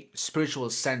of a spiritual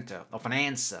center, of an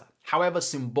answer, however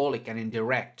symbolic and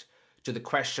indirect, to the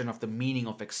question of the meaning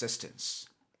of existence.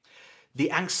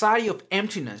 The anxiety of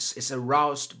emptiness is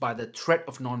aroused by the threat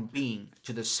of non-being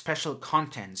to the special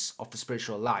contents of the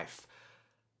spiritual life.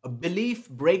 A belief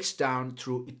breaks down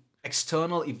through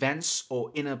external events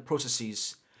or inner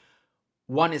processes.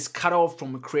 One is cut off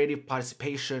from creative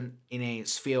participation in a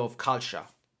sphere of culture.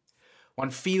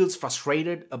 One feels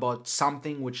frustrated about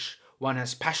something which one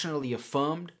has passionately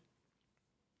affirmed.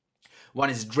 One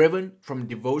is driven from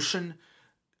devotion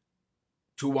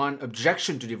to one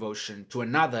objection to devotion to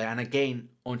another, and again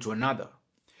onto another.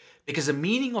 Because the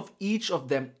meaning of each of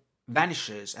them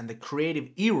vanishes, and the creative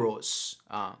eros,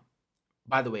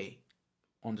 by the way,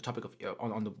 on the topic of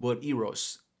on the word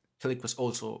eros, Tillich was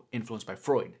also influenced by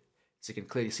Freud. So you can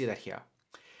clearly see that here.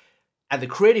 And the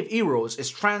creative eros is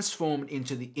transformed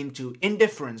into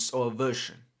indifference or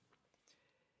aversion.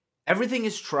 Everything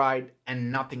is tried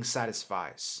and nothing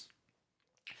satisfies.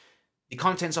 The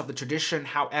contents of the tradition,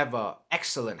 however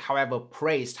excellent, however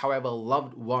praised, however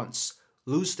loved once,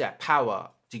 lose their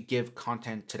power to give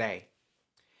content today.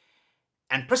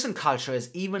 And present culture is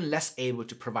even less able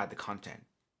to provide the content.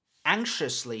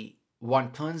 Anxiously,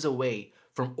 one turns away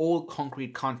from all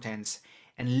concrete contents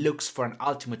and looks for an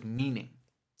ultimate meaning,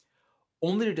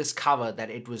 only to discover that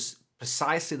it was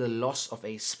precisely the loss of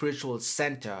a spiritual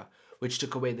center which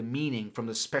took away the meaning from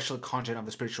the special content of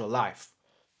the spiritual life.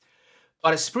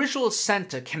 But a spiritual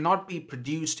center cannot be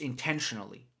produced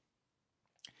intentionally,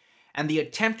 and the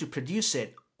attempt to produce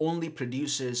it only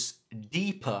produces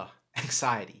deeper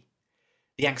anxiety.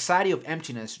 The anxiety of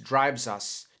emptiness drives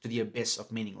us to the abyss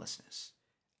of meaninglessness.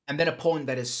 And then a point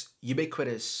that is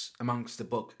ubiquitous amongst the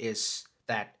book is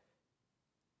that,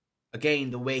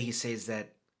 again, the way he says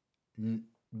that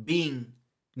non-being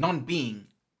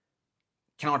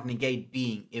cannot negate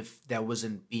being if there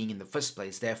wasn't being in the first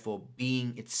place. Therefore,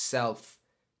 being itself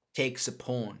takes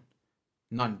upon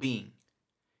non-being.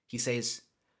 He says,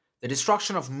 the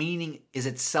destruction of meaning is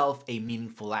itself a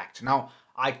meaningful act. Now,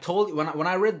 I told you, when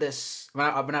I read this,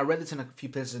 when I read this in a few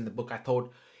places in the book, I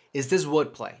thought, is this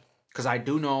wordplay? Because I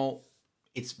do know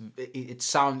it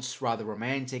sounds rather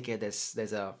romantic.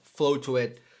 There's a flow to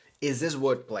it. Is this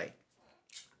wordplay?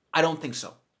 I don't think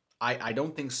so. I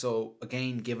don't think so.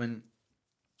 Again, given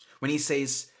when he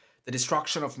says the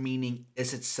destruction of meaning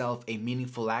is itself a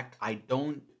meaningful act, I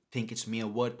don't think it's mere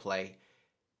wordplay,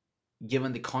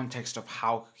 given the context of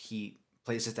how he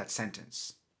places that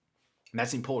sentence. And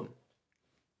that's important.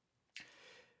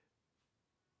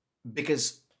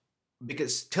 Because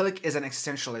Tillich is an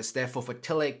existentialist, therefore for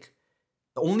Tillich,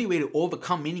 the only way to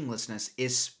overcome meaninglessness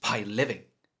is by living.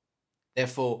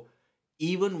 Therefore,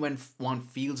 even when one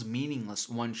feels meaningless,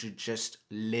 one should just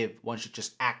live, one should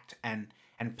just act and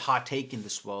partake in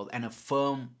this world and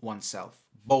affirm oneself.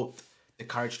 Both the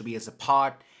courage to be as a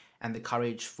part and the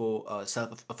courage for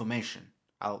self-affirmation.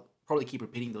 I'll probably keep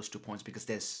repeating those 2 points because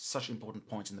there's such important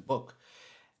points in the book.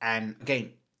 And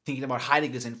again, thinking about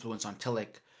Heidegger's influence on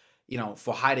Tillich,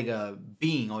 for Heidegger,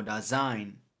 being or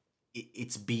Dasein,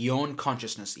 it's beyond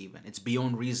consciousness even. It's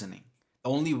beyond reasoning. The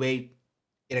only way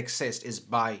it exists is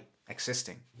by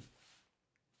existing.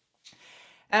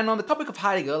 And on the topic of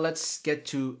Heidegger, let's get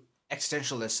to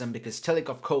existentialism, because Tillich,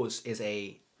 of course, is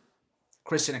a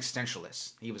Christian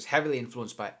existentialist. He was heavily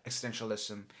influenced by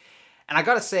existentialism. And I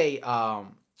gotta say,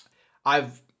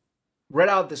 I've read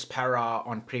out this para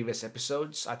on previous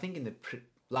episodes. I think in the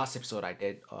last episode I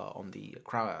did on the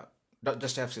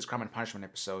Dostoevsky's Crime and Punishment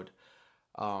episode.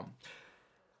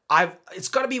 It's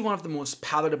got to be one of the most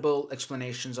palatable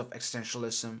explanations of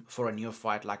existentialism for a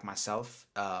neophyte like myself.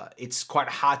 It's quite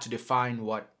hard to define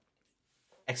what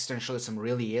existentialism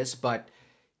really is, but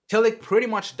Tillich pretty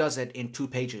much does it in 2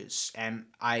 pages, and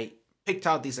I picked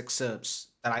out these excerpts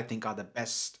that I think are the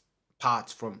best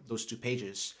parts from those 2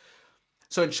 pages.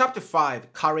 So in chapter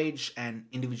 5, Courage and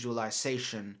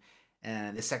Individualization,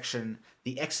 the section,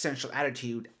 The Existential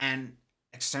Attitude and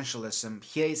Existentialism,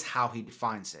 here is how he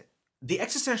defines it. The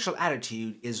existential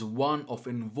attitude is one of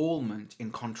involvement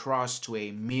in contrast to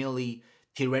a merely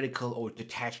theoretical or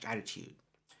detached attitude.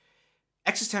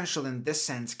 Existential in this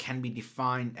sense can be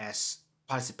defined as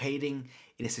participating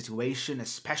in a situation,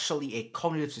 especially a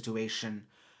cognitive situation,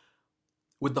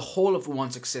 with the whole of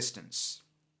one's existence.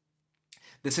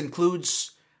 This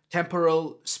includes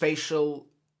temporal, spatial,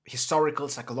 historical,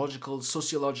 psychological,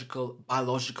 sociological,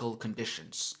 biological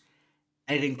conditions.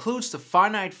 And it includes the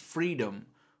finite freedom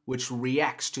which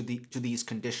reacts to these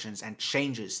conditions and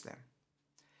changes them.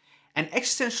 And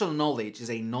existential knowledge is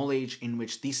a knowledge in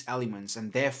which these elements,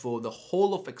 and therefore the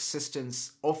whole of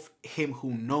existence of him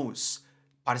who knows,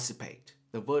 participate.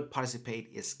 The word participate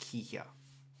is key here.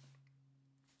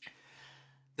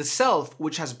 The self,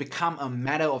 which has become a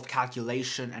matter of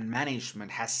calculation and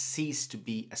management, has ceased to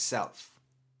be a self.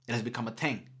 It has become a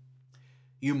thing.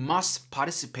 You must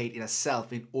participate in a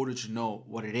self in order to know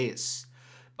what it is.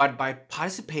 But by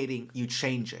participating, you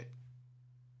change it.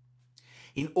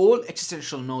 In all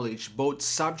existential knowledge, both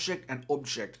subject and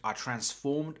object are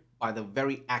transformed by the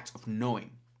very act of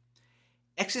knowing.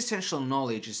 Existential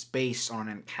knowledge is based on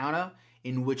an encounter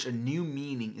in which a new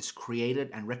meaning is created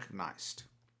and recognized.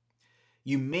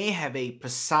 You may have a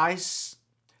precise,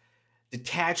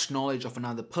 detached knowledge of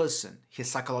another person,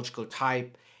 his psychological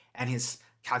type, and his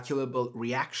calculable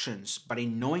reactions, but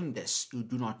in knowing this, you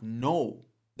do not know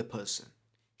the person,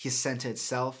 his centered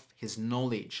self, his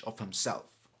knowledge of himself.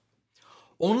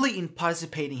 Only in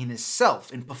participating in his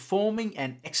self, in performing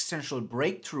an existential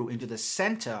breakthrough into the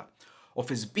center of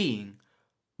his being,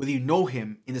 will you know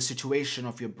him in the situation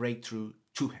of your breakthrough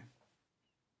to him.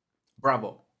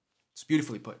 Bravo. It's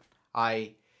beautifully put.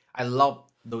 I love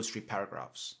those 3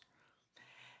 paragraphs.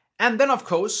 And then, of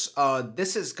course,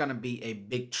 this is going to be a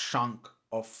big chunk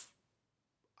of,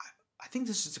 I think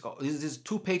this is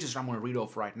 2 pages I'm going to read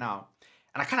off right now.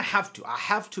 And I kind of have to. I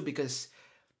have to because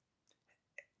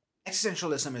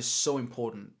existentialism is so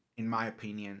important, in my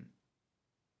opinion,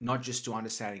 not just to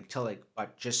understanding Tillich,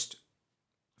 but just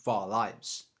for our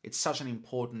lives. It's such an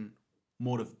important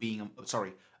mode of being,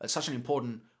 such an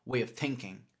important way of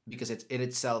thinking, because it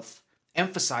itself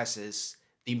emphasizes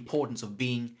the importance of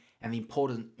being and the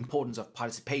importance of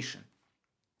participation.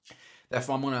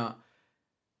 Therefore, I'm going to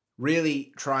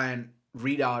really try and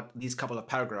read out these couple of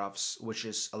paragraphs, which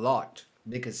is a lot,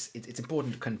 because it's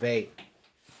important to convey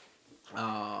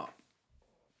how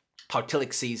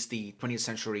Tillich sees the 20th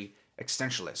century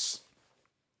existentialists.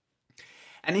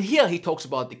 And in here, he talks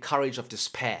about the courage of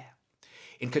despair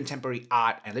in contemporary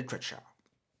art and literature.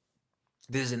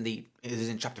 This is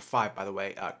in chapter 5, by the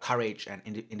way, courage and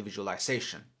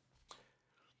individualization.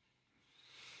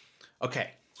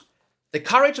 Okay. The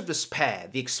courage of despair,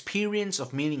 the experience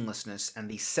of meaninglessness, and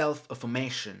the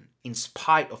self-affirmation in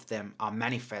spite of them are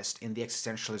manifest in the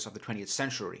existentialists of the 20th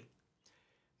century.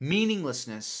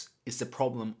 Meaninglessness is the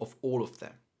problem of all of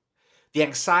them. The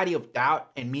anxiety of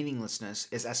doubt and meaninglessness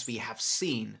is, as we have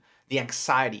seen, the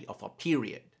anxiety of our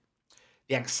period.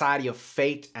 The anxiety of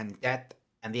fate and death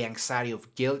and the anxiety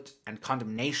of guilt and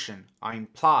condemnation are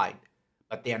implied,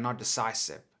 but they are not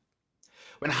decisive.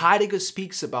 When Heidegger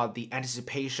speaks about the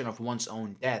anticipation of one's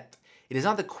own death, it is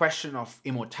not the question of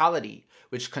immortality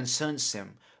which concerns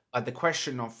him, but the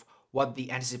question of what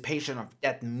the anticipation of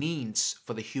death means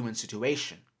for the human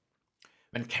situation.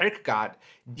 When Kierkegaard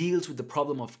deals with the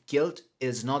problem of guilt, it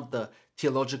is not the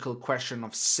theological question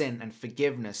of sin and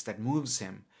forgiveness that moves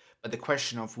him, but the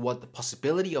question of what the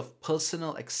possibility of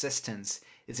personal existence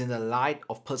is in the light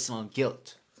of personal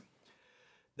guilt.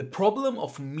 The problem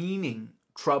of meaning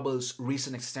troubles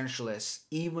recent existentialists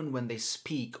even when they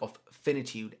speak of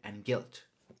finitude and guilt.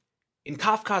 In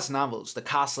Kafka's novels, The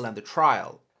Castle and the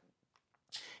Trial,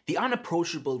 the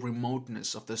unapproachable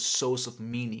remoteness of the source of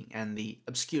meaning and the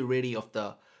obscurity of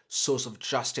the source of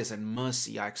justice and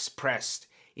mercy are expressed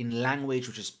in language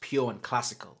which is pure and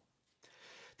classical.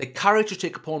 The courage to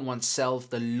take upon oneself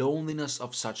the loneliness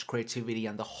of such creativity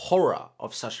and the horror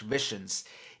of such visions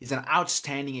is an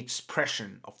outstanding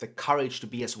expression of the courage to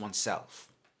be as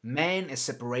oneself. Man is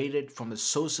separated from the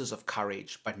sources of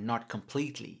courage, but not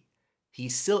completely. He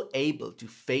is still able to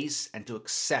face and to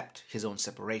accept his own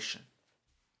separation.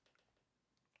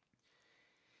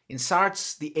 In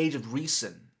Sartre's The Age of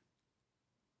Reason,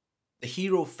 the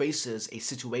hero faces a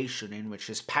situation in which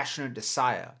his passionate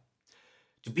desire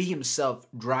to be himself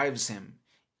drives him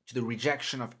to the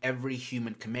rejection of every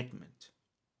human commitment.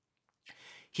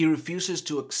 He refuses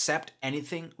to accept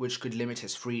anything which could limit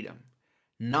his freedom.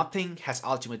 Nothing has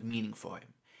ultimate meaning for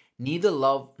him, neither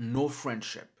love nor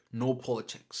friendship, nor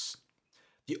politics.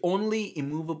 The only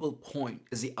immovable point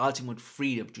is the ultimate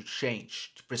freedom to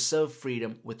change, to preserve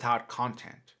freedom without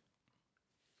content.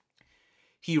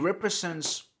 He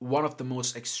represents one of the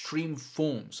most extreme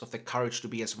forms of the courage to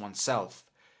be as oneself,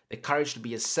 the courage to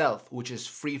be a self which is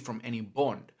free from any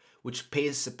bond, which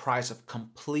pays the price of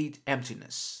complete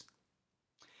emptiness.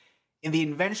 In the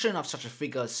invention of such a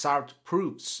figure, Sartre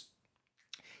proves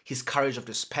his courage of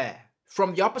despair.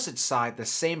 From the opposite side, the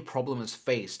same problem is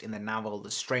faced in the novel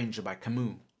The Stranger by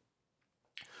Camus,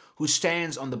 who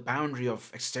stands on the boundary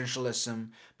of existentialism,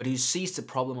 but who sees the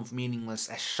problem of meaningless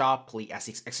as sharply as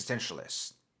the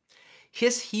existentialist.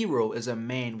 His hero is a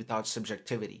man without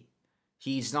subjectivity.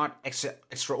 He is not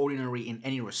extraordinary in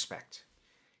any respect.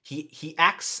 He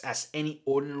acts as any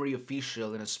ordinary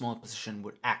official in a small position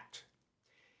would act.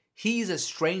 He is a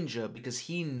stranger because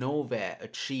he nowhere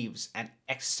achieves an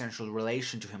existential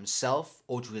relation to himself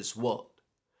or to his world.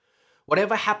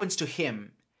 Whatever happens to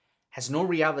him has no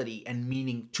reality and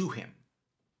meaning to him.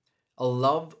 A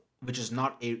love which is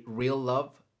not a real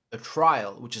love, a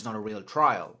trial which is not a real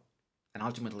trial, and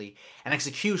ultimately an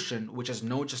execution which has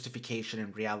no justification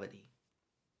in reality.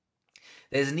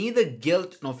 There is neither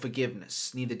guilt nor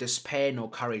forgiveness, neither despair nor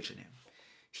courage in him.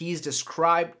 He is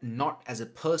described not as a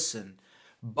person,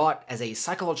 but as a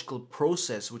psychological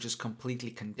process which is completely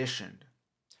conditioned.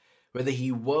 Whether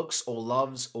he works or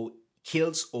loves or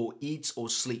kills or eats or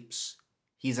sleeps,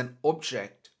 he is an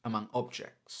object among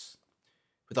objects,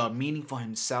 without meaning for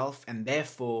himself and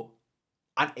therefore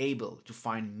unable to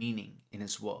find meaning in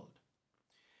his world.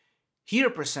 He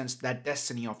represents that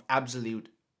destiny of absolute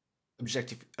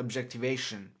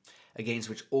objectivation against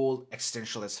which all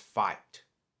existentialists fight.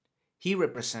 He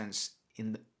represents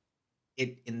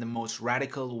it in the most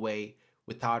radical way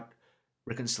without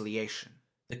reconciliation.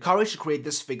 The courage to create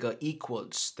this figure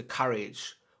equals the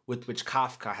courage with which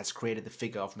Kafka has created the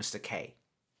figure of Mr. K.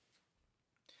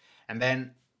 And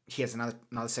then he has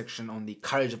another section on the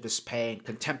courage of despair in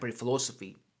contemporary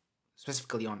philosophy,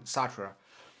 specifically on Sartre.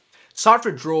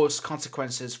 Sartre draws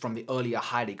consequences from the earlier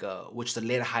Heidegger, which the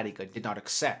later Heidegger did not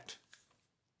accept.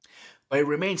 But it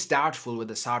remains doubtful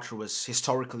whether Sartre was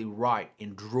historically right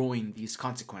in drawing these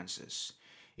consequences.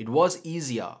 It was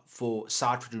easier for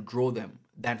Sartre to draw them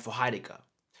than for Heidegger.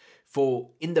 For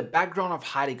in the background of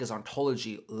Heidegger's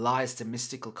ontology lies the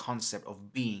mystical concept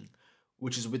of being,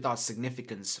 which is without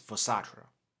significance for Sartre.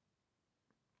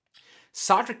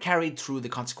 Sartre carried through the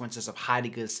consequences of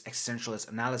Heidegger's existentialist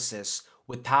analysis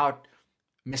without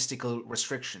mystical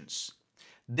restrictions.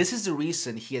 This is the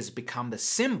reason he has become the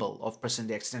symbol of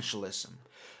present-day existentialism,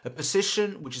 a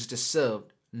position which is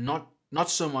deserved not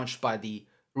so much by the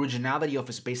originality of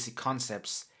his basic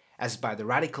concepts as by the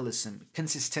radicalism,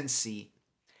 consistency,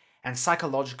 and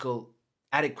psychological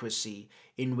adequacy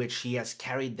in which he has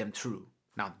carried them through.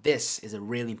 Now, this is a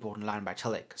really important line by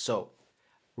Tillich, so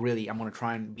really, I'm going to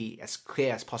try and be as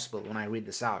clear as possible when I read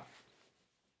this out.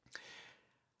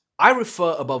 I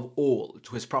refer above all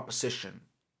to his proposition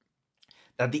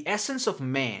that the essence of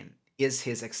man is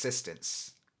his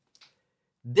existence.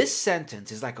 This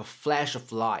sentence is like a flash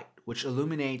of light which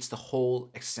illuminates the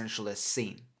whole existentialist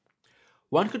scene.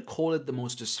 One could call it the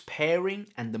most despairing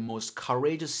and the most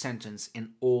courageous sentence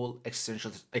in all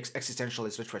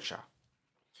existentialist literature.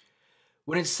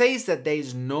 When it says that there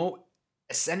is no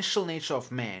essential nature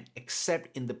of man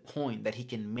except in the point that he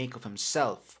can make of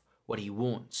himself what he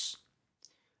wants.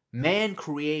 Man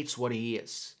creates what he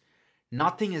is.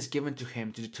 Nothing is given to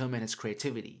him to determine his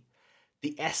creativity.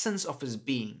 The essence of his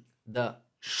being, the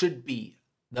should be,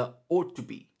 the ought to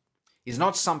be, is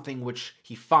not something which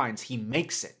he finds, he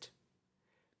makes it.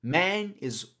 Man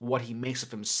is what he makes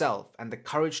of himself, and the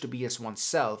courage to be as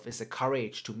oneself is the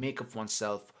courage to make of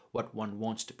oneself what one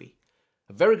wants to be.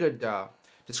 A very good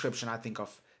description, I think,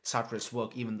 of Sartre's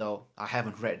work, even though I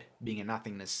haven't read Being and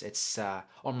Nothingness. It's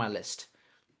on my list.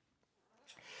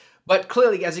 But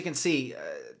clearly, as you can see,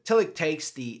 Tillich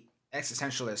takes the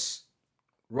existentialists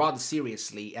rather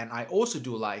seriously, and I also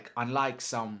do like, unlike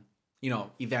some,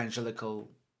 evangelical,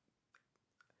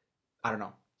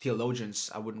 theologians,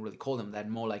 I wouldn't really call them that,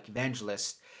 more like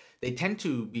evangelists, they tend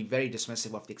to be very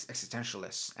dismissive of the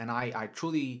existentialists, and I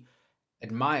truly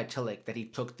admire Tillich that he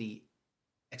took the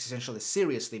existentialists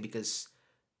seriously, because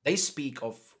they speak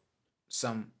of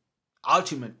some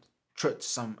ultimate truths,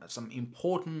 some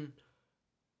important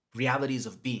realities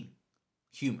of being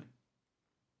human.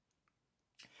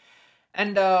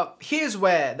 And here's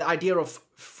where the idea of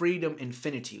freedom in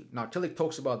finitude. Now, Tillich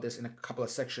talks about this in a couple of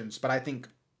sections, but I think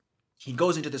he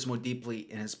goes into this more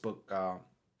deeply in his book,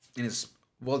 in his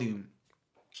volume,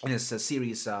 in his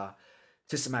series,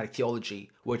 Systematic Theology,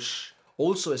 which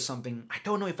also is something, I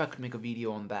don't know if I could make a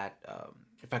video on that,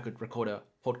 if I could record a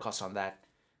podcast on that.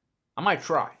 I might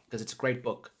try, because it's a great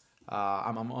book.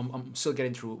 I'm still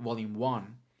getting through volume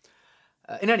 1.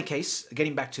 In any case,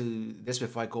 getting back to this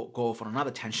before I go off on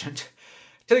another tangent,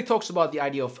 Tillich talks about the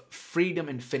idea of freedom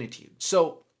in finitude.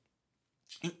 So,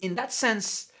 in that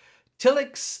sense,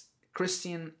 Tillich's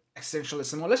Christian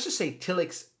existentialism, or let's just say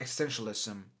Tillich's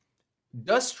existentialism,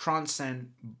 does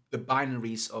transcend the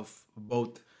binaries of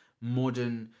both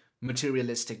modern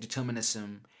materialistic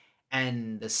determinism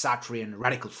and the Sartrean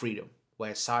radical freedom,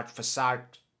 where for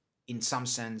Sartre, in some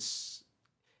sense,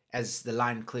 as the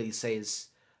line clearly says,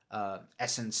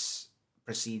 essence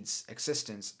precedes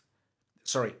existence.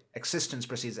 Existence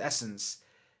precedes essence.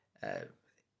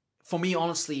 For me,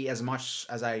 honestly, as much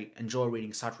as I enjoy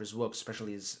reading Sartre's work,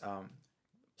 especially his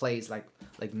plays like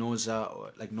Nausea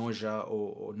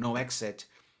or No Exit,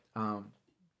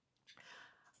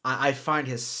 I find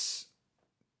his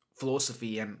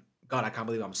philosophy, and God, I can't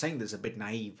believe I'm saying this, a bit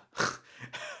naive,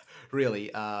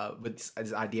 really, with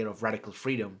this idea of radical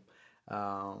freedom.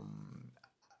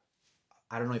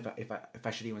 I don't know if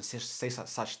I should even say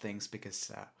such things,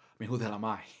 because who the hell am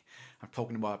I? I'm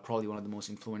talking about probably one of the most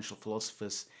influential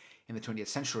philosophers in the 20th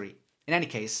century. In any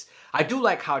case, I do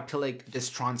like how Tillich does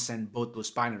transcend both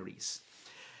those binaries.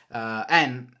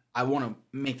 And I want to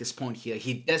make this point here.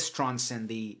 He does transcend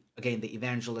the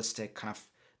evangelistic kind of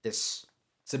this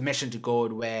submission to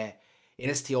God, where in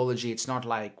his theology, it's not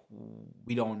like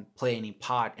we don't play any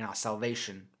part in our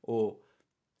salvation or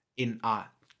in our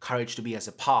courage to be as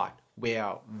a part. We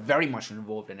are very much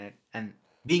involved in it, and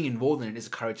being involved in it is a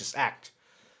courageous act.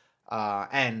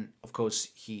 And of course,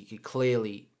 he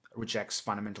clearly rejects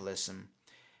fundamentalism,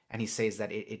 and he says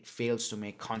that it fails to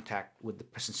make contact with the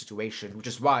present situation, which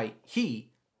is why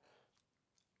he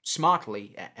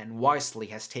smartly and wisely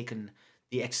has taken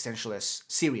the existentialists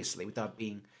seriously without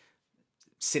being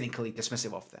cynically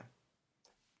dismissive of them.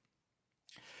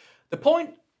 The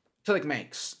point Tillich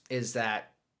makes is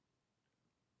that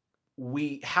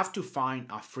we have to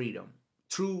find our freedom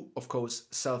through, of course,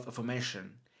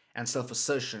 self-affirmation and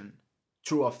self-assertion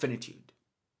through our finitude.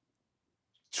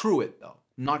 Through it, though,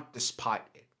 not despite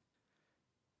it.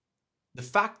 The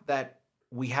fact that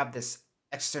we have this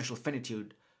existential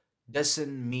finitude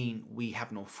doesn't mean we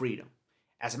have no freedom.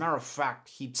 As a matter of fact,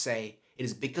 he'd say it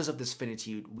is because of this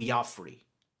finitude we are free,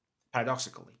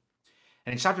 paradoxically.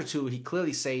 And in chapter 2, he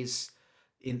clearly says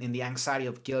in the anxiety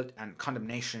of guilt and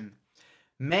condemnation,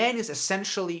 man is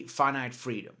essentially finite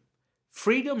freedom.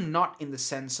 Freedom not in the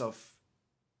sense of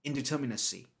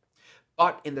indeterminacy,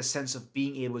 but in the sense of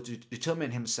being able to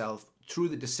determine himself through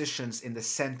the decisions in the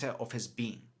center of his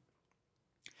being.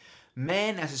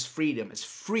 Man as his freedom is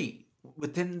free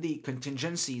within the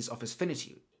contingencies of his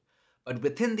finitude, but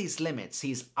within these limits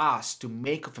he is asked to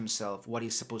make of himself what he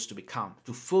is supposed to become,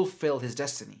 to fulfill his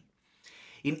destiny.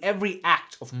 In every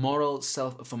act of moral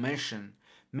self-affirmation,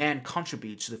 man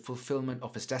contributes to the fulfillment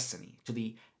of his destiny, to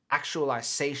the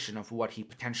actualization of what he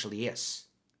potentially is.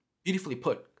 Beautifully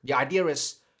put. The idea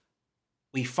is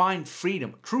we find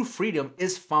freedom. True freedom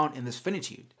is found in this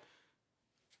finitude.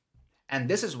 And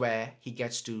this is where he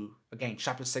gets to, again,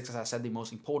 chapter 6, as I said, the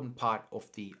most important part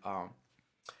of the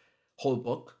whole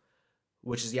book,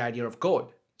 which is the idea of God.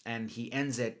 And he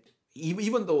ends it,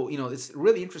 even though, it's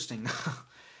really interesting.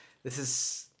 This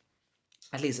is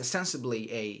at least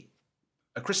ostensibly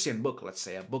a Christian book, let's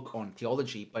say, a book on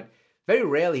theology, but very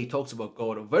rarely he talks about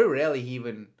God, or very rarely he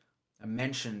even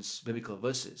mentions biblical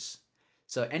verses.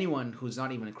 So anyone who's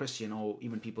not even a Christian, or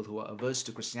even people who are averse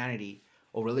to Christianity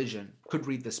or religion, could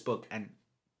read this book and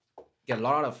get a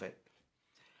lot out of it.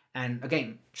 And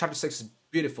again, chapter 6 is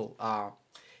beautiful.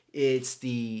 It's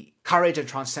the courage and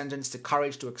transcendence, the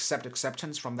courage to accept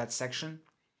acceptance from that section.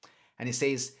 And he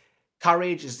says,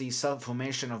 courage is the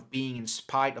self-formation of being in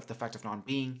spite of the fact of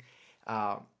non-being.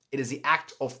 It is the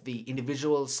act of the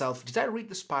individual self. Did I read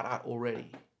this part out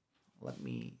already? Let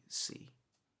me see.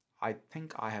 I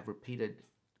think I have repeated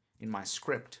in my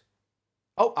script.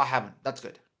 Oh, I haven't. That's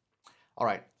good. All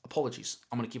right. Apologies.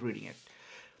 I'm going to keep reading it.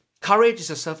 Courage is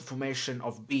a self-affirmation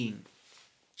of being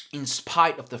in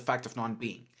spite of the fact of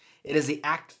non-being. It is the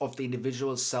act of the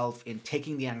individual self in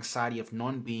taking the anxiety of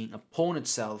non-being upon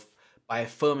itself by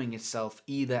affirming itself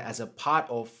either as a part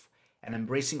of an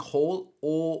embracing whole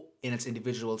or in its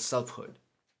individual selfhood.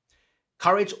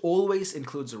 Courage always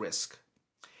includes a risk.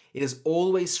 It is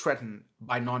always threatened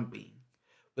by non-being,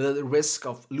 whether the risk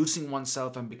of losing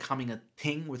oneself and becoming a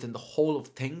thing within the whole of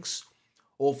things,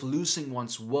 or of losing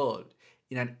one's world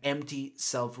in an empty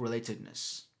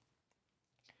self-relatedness.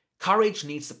 Courage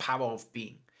needs the power of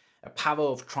being, a power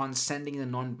of transcending the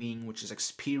non-being which is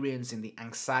experienced in the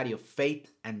anxiety of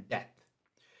faith and death,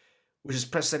 which is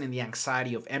present in the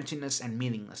anxiety of emptiness and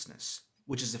meaninglessness,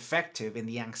 which is effective in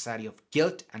the anxiety of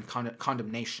guilt and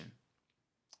condemnation.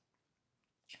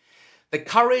 The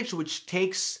courage which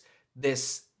takes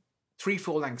this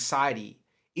threefold anxiety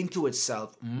into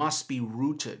itself must be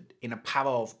rooted in a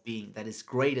power of being that is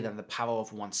greater than the power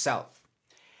of oneself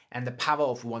and the power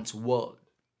of one's world.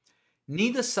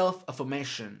 Neither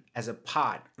self-affirmation as a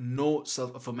part nor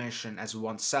self-affirmation as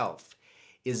oneself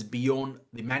is beyond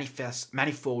the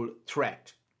manifold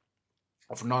threat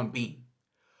of non-being.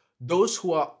 Those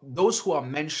who are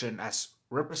mentioned as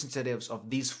representatives of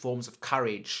these forms of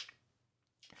courage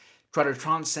try to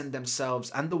transcend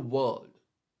themselves and the world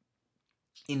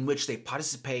in which they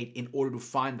participate in order to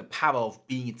find the power of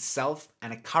being itself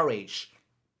and a courage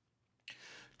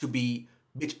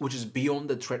which is beyond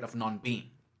the threat of non-being.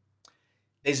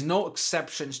 There's no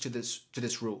exceptions to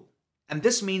this rule. And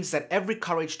this means that every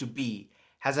courage to be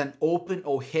has an open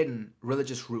or hidden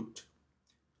religious root.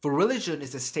 For religion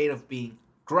is the state of being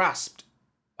grasped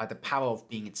by the power of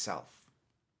being itself.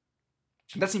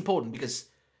 And that's important because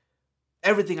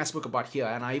everything I spoke about here,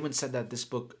 and I even said that this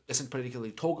book doesn't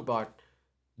particularly talk about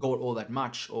God all that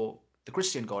much, or the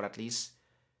Christian God at least,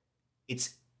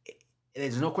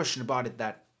 there's no question about it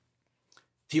that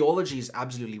theology is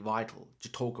absolutely vital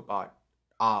to talk about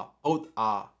both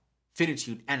our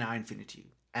finitude and our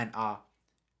infinitude and our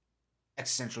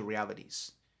existential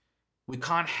realities. We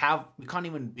can't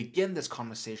even begin this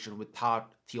conversation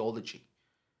without theology.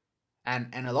 And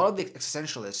a lot of the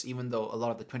existentialists, even though a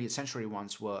lot of the 20th century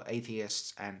ones were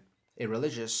atheists and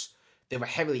irreligious, they were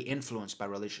heavily influenced by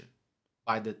religion,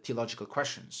 by the theological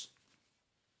questions.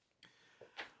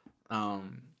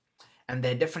 And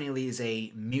there definitely is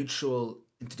a mutual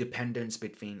interdependence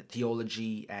between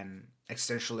theology and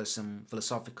existentialism,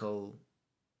 philosophical,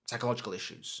 psychological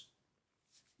issues.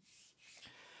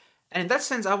 And in that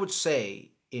sense, I would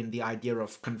say, in the idea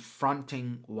of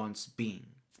confronting one's being,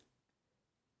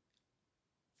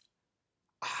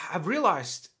 I've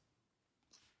realized,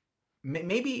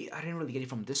 maybe I didn't really get it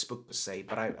from this book per se,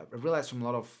 but I realized from a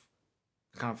lot of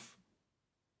kind of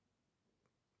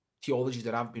theology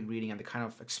that I've been reading and the kind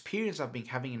of experience I've been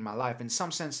having in my life, in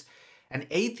some sense, an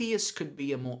atheist could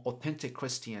be a more authentic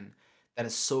Christian than a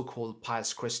so-called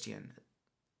pious Christian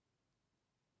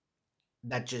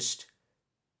that just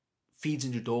feeds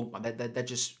into dogma, that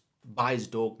just buys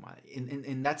dogma.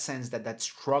 In that sense, that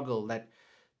struggle,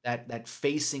 that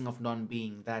facing of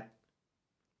non-being,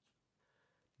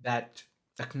 that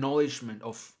acknowledgement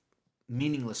of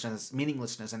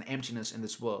meaninglessness and emptiness in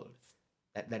this world,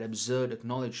 that absurd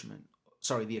acknowledgement,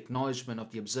 the acknowledgement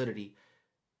of the absurdity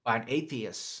by an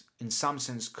atheist, in some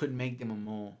sense, could make them a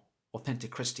more authentic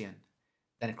Christian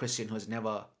than a Christian who has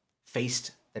never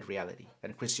faced that reality,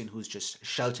 than a Christian who's just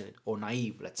sheltered or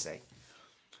naive, let's say.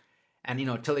 And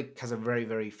Tillich has a very,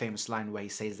 very famous line where he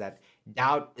says that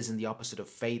doubt isn't the opposite of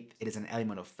faith, it is an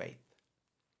element of faith.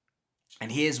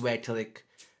 And here's where Tillich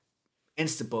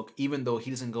ends the book, even though he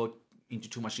doesn't go into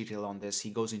too much detail on this. He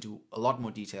goes into a lot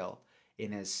more detail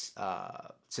in his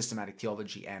systematic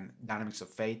theology and dynamics of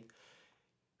faith.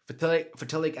 For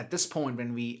Tillich, at this point,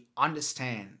 when we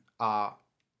understand our,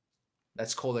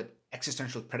 let's call it,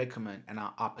 existential predicament and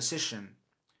our position,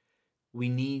 we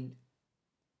need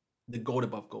the God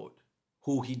above God,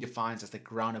 who he defines as the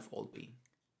ground of all being.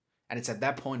 And it's at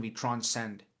that point we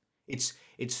transcend. It's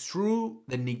through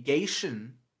the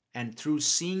negation and through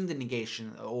seeing the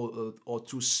negation or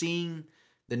through seeing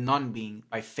the non-being,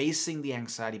 by facing the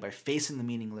anxiety, by facing the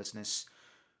meaninglessness,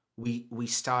 we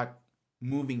start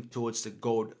moving towards the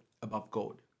God above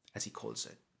God, as he calls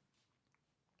it.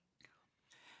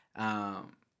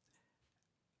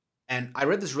 And I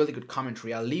read this really good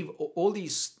commentary. I'll leave all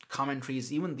these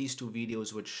commentaries, even these two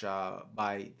videos, which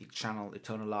by the channel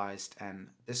Eternalized, and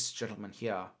this gentleman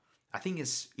here, I think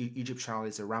his YouTube channel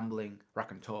is a Rambling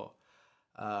Raconteur,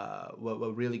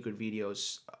 were really good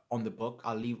videos on the book.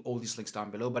 I'll leave all these links down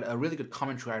below, but a really good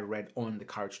commentary I read on The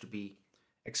Courage to Be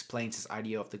explains this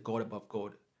idea of the God above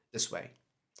God this way.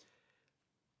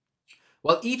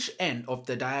 While each end of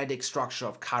the dyadic structure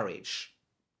of courage,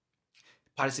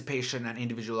 participation and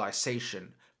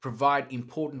individualization provide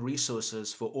important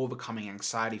resources for overcoming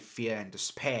anxiety, fear, and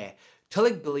despair,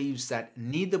 Tillich believes that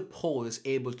neither pole is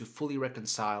able to fully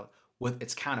reconcile with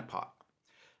its counterpart.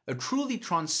 A truly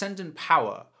transcendent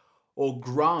power or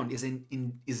ground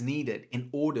is needed in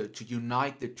order to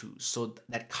unite the two, so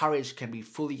that courage can be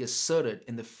fully asserted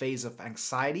in the face of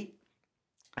anxiety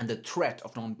and the threat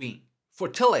of non-being. For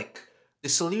Tillich, the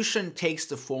solution takes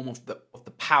the form of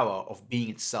the power of being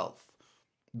itself,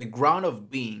 the ground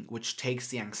of being which takes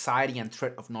the anxiety and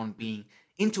threat of non-being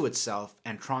into itself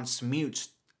and transmutes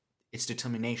its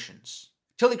determinations.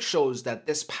 Tillich shows that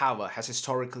this power has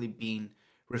historically been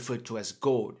referred to as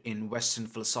God in Western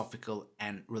philosophical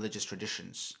and religious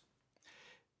traditions.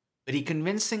 But he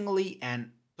convincingly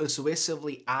and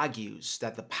persuasively argues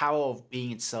that the power of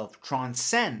being itself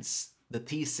transcends the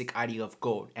theistic idea of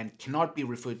God and cannot be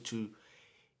referred to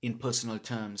in personal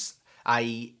terms,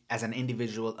 i.e., as an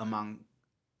individual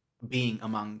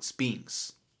amongst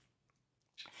beings.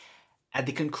 At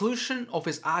the conclusion of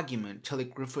his argument,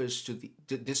 Tillich refers to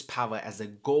this power as the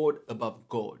God above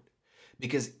God,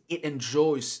 because it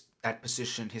enjoys that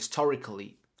position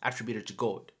historically attributed to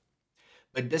God,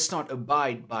 but does not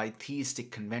abide by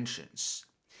theistic conventions.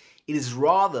 It is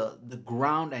rather the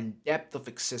ground and depth of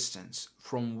existence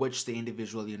from which the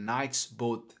individual unites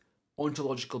both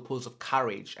ontological poles of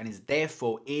courage and is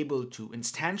therefore able to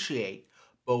instantiate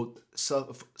both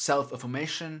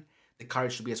self-affirmation, the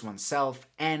courage to be as oneself,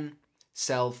 and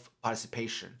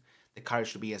self-participation, the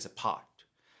courage to be as a part.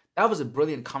 That was a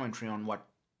brilliant commentary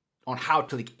on how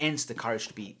Tillich ends the courage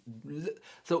to be.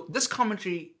 So this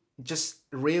commentary just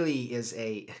really is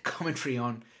a commentary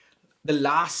on the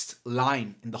last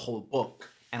line in the whole book,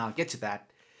 and I'll get to that.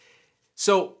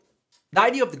 So the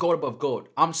idea of the God above God,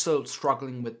 I'm still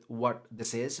struggling with what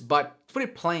this is, but to put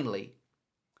it plainly,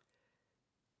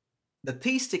 the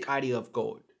theistic idea of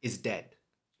God is dead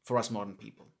for us modern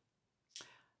people.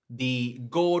 The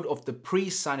God of the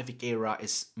pre-scientific era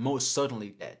is most certainly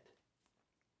dead.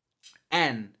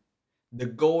 And the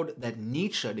God that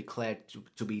Nietzsche declared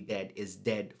to be dead is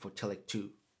dead for Tillich too.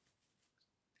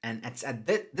 And it's at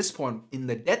this point, in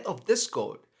the death of this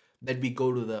God, that we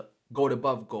go to the God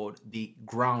above God, the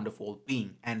ground of all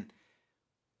being. And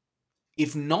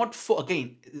if not for,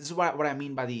 again, this is what I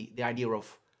mean by the idea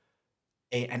of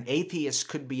an atheist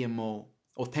could be a more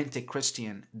authentic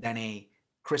Christian than a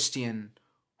Christian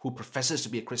who professes to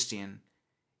be a Christian,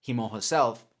 him or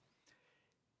herself.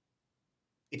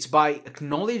 It's by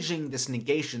acknowledging this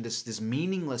negation, this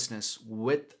meaninglessness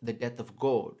with the death of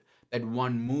God, that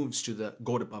one moves to the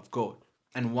God above God.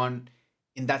 And one,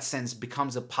 in that sense,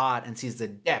 becomes a part and sees the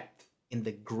depth in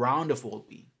the ground of all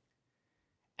being.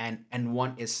 And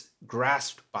one is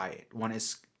grasped by it. One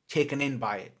is taken in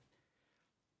by it.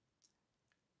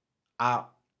 I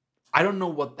don't know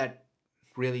what that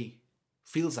really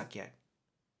feels like yet.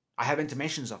 I have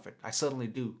intimations of it. I certainly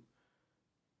do.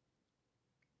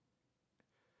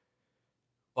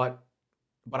 But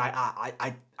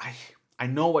I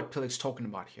know what Tillich's talking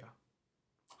about here.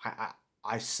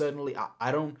 I certainly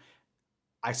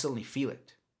feel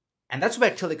it. And that's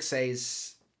where Tillich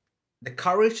says the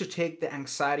courage to take the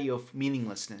anxiety of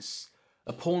meaninglessness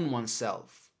upon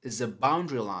oneself is the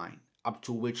boundary line up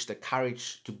to which the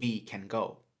courage to be can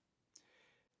go.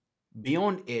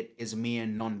 Beyond it is mere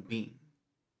non-being.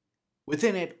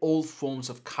 Within it, all forms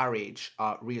of courage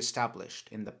are re-established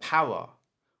in the power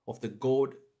of the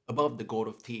God above the God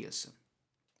of theism.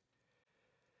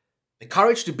 The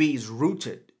courage to be is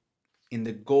rooted in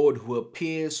the God who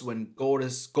appears when God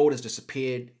has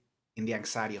disappeared in the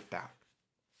anxiety of doubt.